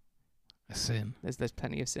anime. A sin. There's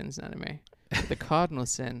plenty of sins in anime. But the cardinal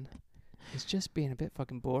sin is just being a bit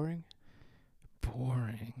fucking boring.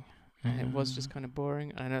 Boring. And it was just kind of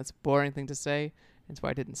boring. I know it's a boring thing to say. That's why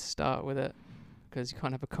I didn't start with it. Because you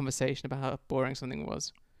can't have a conversation about how boring something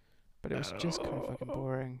was. But it was just kind of fucking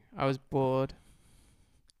boring. I was bored.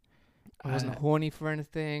 I wasn't horny for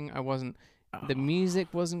anything. I wasn't... The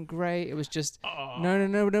music wasn't great. It was just...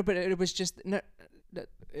 No, but it was just... No,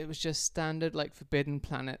 it was just standard, like, Forbidden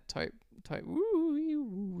Planet type... bit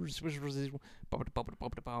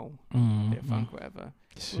of funk, whatever.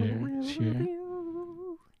 Sure.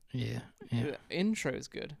 Yeah. The intro's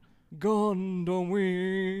good. Gundam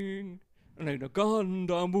Wing. No,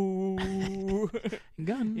 Gundamu.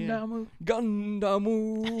 Gundamu.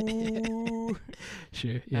 Gundamu.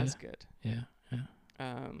 Sure. Yeah. That's good. Yeah.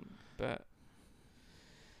 But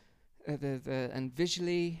and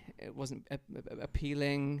visually it wasn't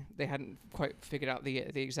appealing. They hadn't quite figured out the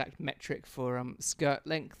exact metric for skirt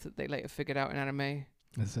length that they later figured out in anime.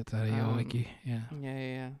 Is it Yoiki? Yeah.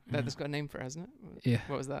 Yeah. That's got a name for it, hasn't it? Yeah.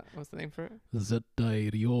 What was that? What's the name for it?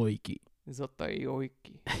 Zetai Ryoiki. Zetai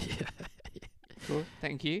Ryoiki. Yeah. Cool.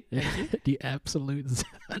 Thank you. The absolute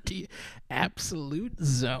zone. The absolute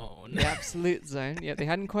zone. The absolute zone. Yeah, they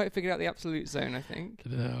hadn't quite figured out the absolute zone, I think.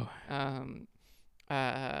 No.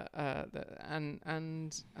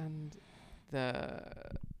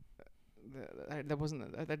 There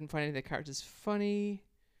wasn't. I didn't find any of the characters funny.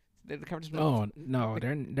 The characters. Were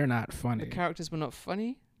they're not funny. The characters were not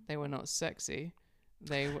funny. They were not sexy.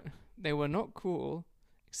 They were not cool.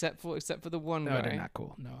 Except for the one guy. No, they're not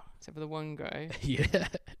cool. No. Except for the one guy. Yeah.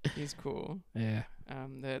 He's cool. Yeah. I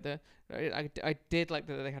did like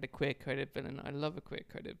that they had a queer coded villain. I love a queer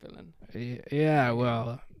coded villain. Yeah.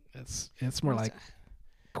 Well, it's more like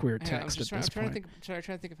queer text at this point. I'm trying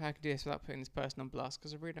to think of how I could do this without putting this person on blast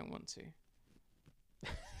because I really don't want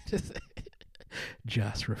to.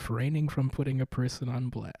 Just refraining from putting a person on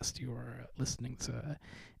blast. You are listening to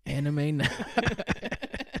Anime Now.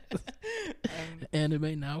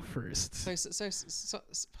 Anime Now first. So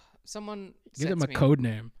someone give them a code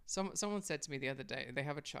name. Someone said to me the other day they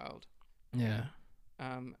have a child. Yeah.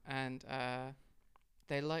 And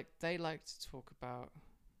they like to talk about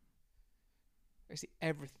basically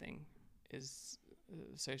everything is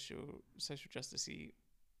social justice-y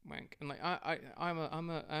wank, and like I'm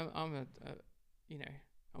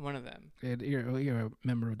one of them. You're a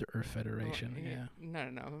member of the Earth Federation. Well, yeah. No.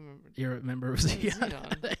 I'm a member. You're a member of Zeon.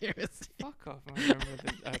 Fuck off! I'm a member of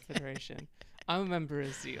the Earth Federation. I'm a member of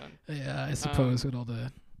Zeon. Yeah, I suppose with all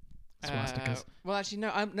the swastikas. Well, actually, no.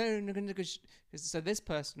 So this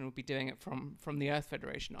person will be doing it from the Earth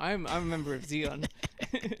Federation. I'm a member of Zeon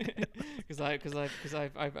because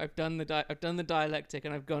I've done the dialectic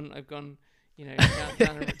and I've gone.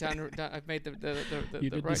 Down, I've made the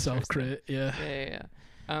you did right the self-crit, yeah.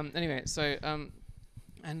 Anyway, so and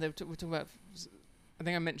we're talking about. I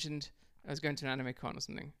think I mentioned I was going to an anime con or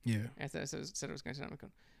something. Yeah. I said I was going to an anime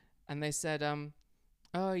con, and they said,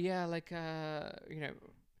 oh yeah, like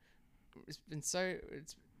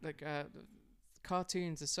it's like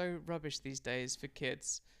cartoons are so rubbish these days for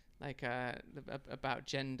kids, like about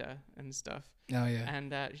gender and stuff. Oh yeah.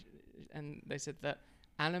 And they said that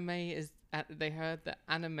they heard that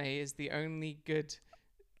anime is the only good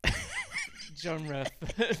genre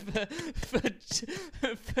for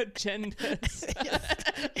genders.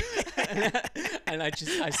 And I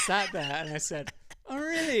sat there and I said, oh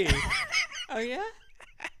really? Oh yeah?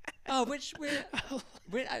 Oh, which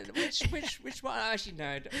one? Actually,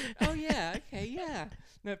 no. Oh yeah, okay, yeah.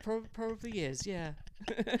 No, probably is, yeah.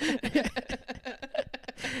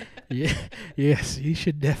 Yeah, yes, you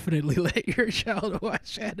should definitely let your child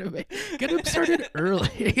watch anime. Get them started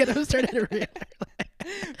early. Get them started really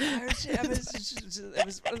It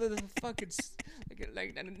was one of the fucking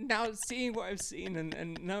like now seeing what I've seen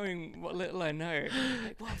and knowing what little I know,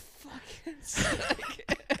 like what fucking.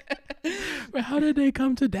 But how did they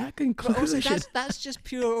come to that But also conclusion? that's just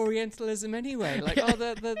pure Orientalism anyway. Like, oh,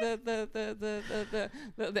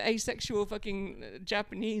 the asexual fucking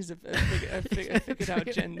Japanese have figured out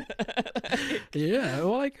gender. Yeah,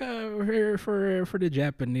 well, like for the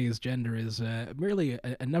Japanese, gender is merely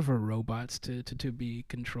enough of robots to be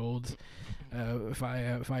controlled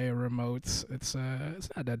via remotes. It's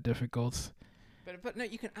not that difficult. But no,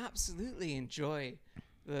 you can absolutely enjoy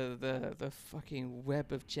the fucking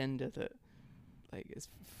web of gender that like is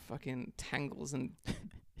fucking tangles and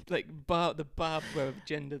like the barbed web of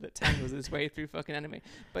gender that tangles its way through fucking anime.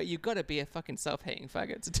 But you gotta be a fucking self-hating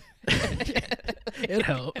faggot to do it. It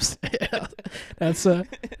helps. That's a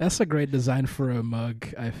great design for a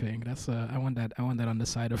mug. I think I want that on the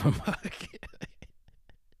side of a mug.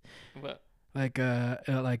 What?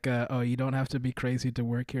 Oh, you don't have to be crazy to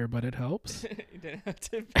work here, but it helps. You don't have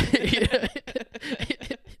to.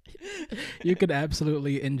 You could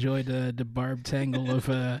absolutely enjoy the barbed tangle of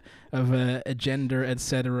a gender,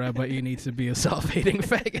 etc. But you need to be a self-hating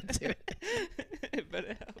faggot to it. But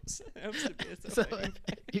it helps. It helps to be a self-hating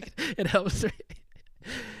faggot. It helps.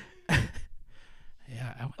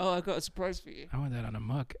 Yeah. I got a surprise for you. I want that on a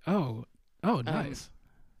mug. Oh, nice.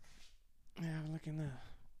 Yeah, I'm looking there.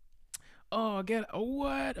 Oh,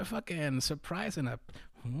 what a fucking surprise and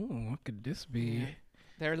what could this be?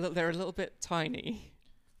 Yeah. They're a little bit tiny.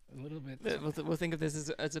 A little bit. We'll think of this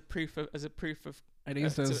as a proof of Are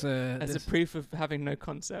these those, as a proof of having no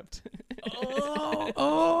concept.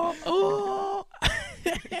 Oh. Oh.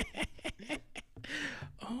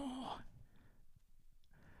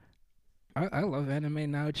 I love Anime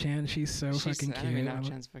Now Chan. She's so fucking cute. Anime Now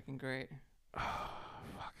Chan's fucking great. Oh,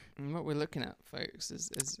 fuck. And what we're looking at, folks,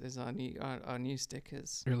 is our new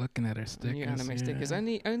stickers. You're looking at our stickers. New anime stickers.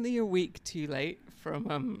 Only a week too late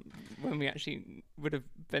from when we actually would have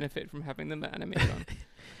benefited from having them at AnimeCon.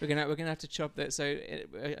 we're gonna have to chop that. So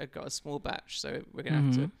I got a small batch. So we're gonna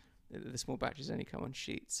have to. The small batches only come on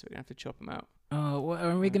sheets. So we're gonna have to chop them out. Oh, well,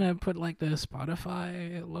 are we gonna put like the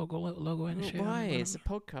Spotify logo and shit? Why? It's a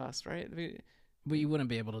podcast, right? But you wouldn't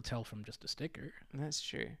be able to tell from just a sticker. That's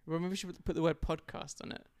true. Well, maybe we should put the word podcast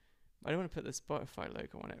on it. I don't want to put the Spotify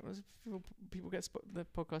logo on it. People get the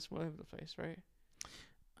podcast all over the place, right?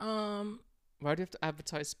 Why do you have to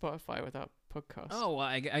advertise Spotify without podcast? Oh, well,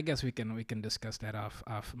 I guess we can discuss that off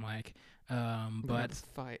mic. But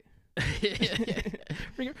fight.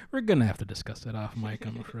 we're gonna have to discuss that off mic,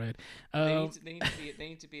 I'm afraid. They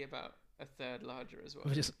need to be about a third larger as well.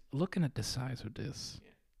 We're just looking at the size of this.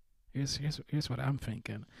 Yeah. Here's what I'm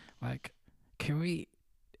thinking. Like, can we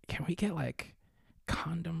get like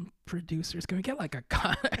condom producers? Can we get like a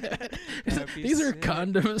These are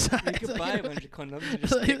condoms. You could buy a bunch of condoms and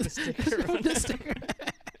just stick the sticker on the sticker.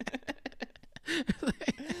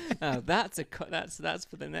 That's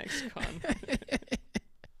for the next con.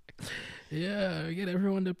 Yeah, get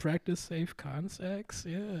everyone to practice safe con sex.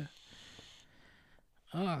 Yeah.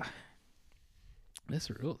 This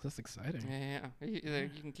rules. That's exciting. Yeah. You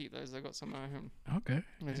can keep those. I got some at home. Okay.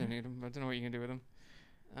 I don't need them. I don't know what you can do with them.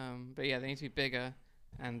 But yeah, they need to be bigger,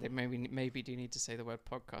 and they maybe do need to say the word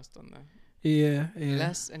podcast on there. Yeah.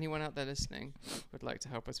 Unless anyone out there listening would like to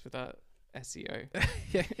help us with that SEO,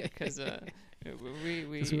 because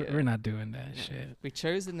we're not doing that shit. We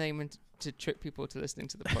chose the name to trick people to listening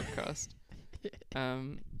to the podcast.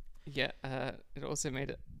 It also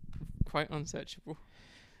made it quite unsearchable,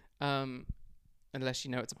 unless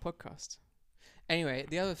you know it's a podcast. Anyway,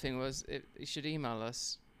 the other thing was you should email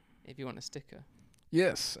us if you want a sticker.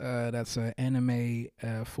 Yes, that's anime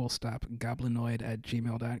 @gmail.com.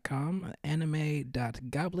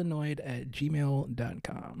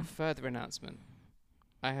 Anime.goblinoid@gmail.com. Further announcement.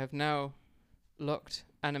 I have now locked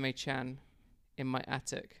Anime Chan in my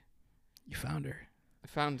attic. You found her. I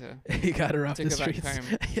found her. You got her off the Took her back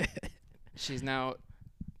streets. home. She's now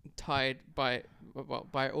tied by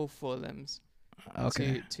all four limbs.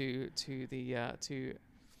 Okay. To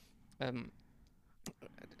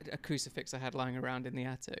a crucifix I had lying around in the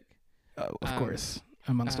attic. Of course.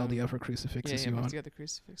 Amongst all the other crucifixes you amongst own. the other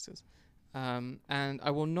crucifixes. And I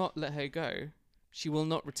will not let her go. She will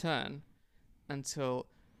not return until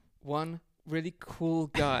one really cool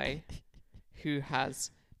guy who has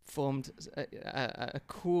formed a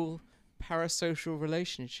cool parasocial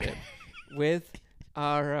relationship with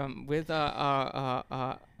our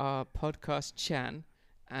podcast Chan,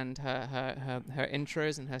 and her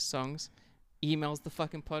intros and her songs, emails the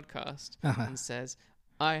fucking podcast and says,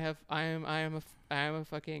 I am a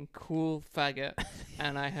fucking cool faggot,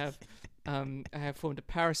 and I have formed a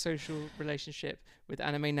parasocial relationship with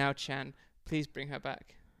Anime Now Chan. Please bring her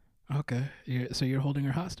back. Okay. So you're holding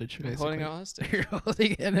her hostage, basically. I'm holding her hostage. You're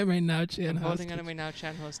holding Anime Now Chan hostage. Holding Anime Now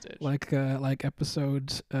Chan hostage. Like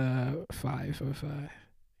episode 5 of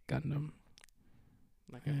Gundam.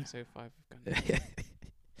 Like episode 5 of Gundam.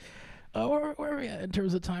 Where are we at in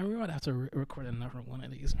terms of time? We might have to record another one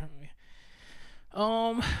of these, aren't we?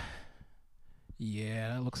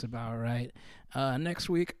 Yeah, that looks about right. Next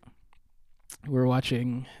week, we're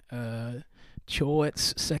watching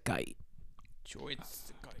Choetsu Sekai.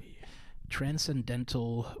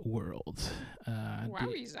 Transcendental World.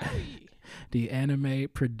 The anime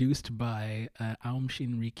produced by Aum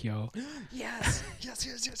Shinrikyo. Yes.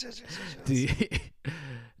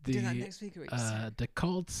 The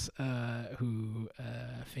cults who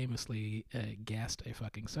famously gassed a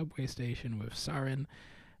fucking subway station with sarin.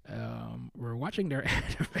 We're watching their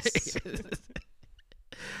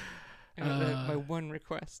anime. My one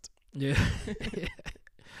request. Yeah.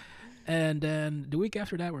 And then the week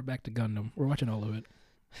after that, we're back to Gundam. We're watching all of it.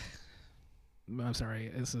 I'm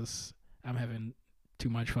sorry. I'm having too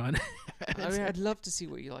much fun. I mean, I'd love to see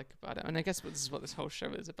what you like about it. And I guess this is what this whole show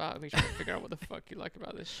is about. Me trying to figure out what the fuck you like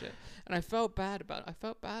about this shit. And I felt bad about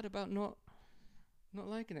not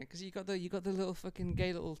liking it. Because you got the little fucking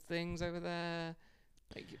gay little things over there.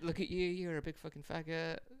 Like, look at you. You're a big fucking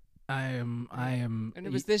faggot. I am. And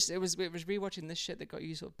it was rewatching this shit that got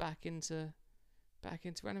you sort of back into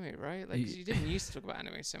anime, right? Like, 'cause you didn't used to talk about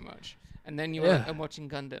anime so much, and then you were like, I'm watching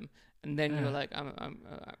Gundam, and then you were like, I'm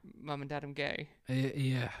mum and dad, I'm gay.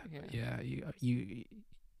 Yeah.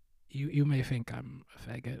 You may think I'm a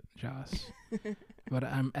faggot, Joss, but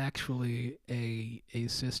I'm actually a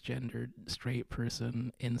cisgendered straight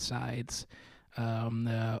person inside,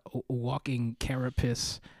 walking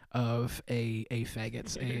carapace of a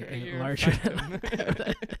faggot, a larger.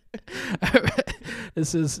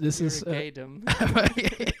 This is gaydom. I'm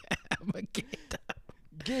a gaydom.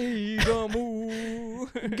 Gaydamu.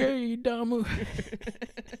 Gaydamu.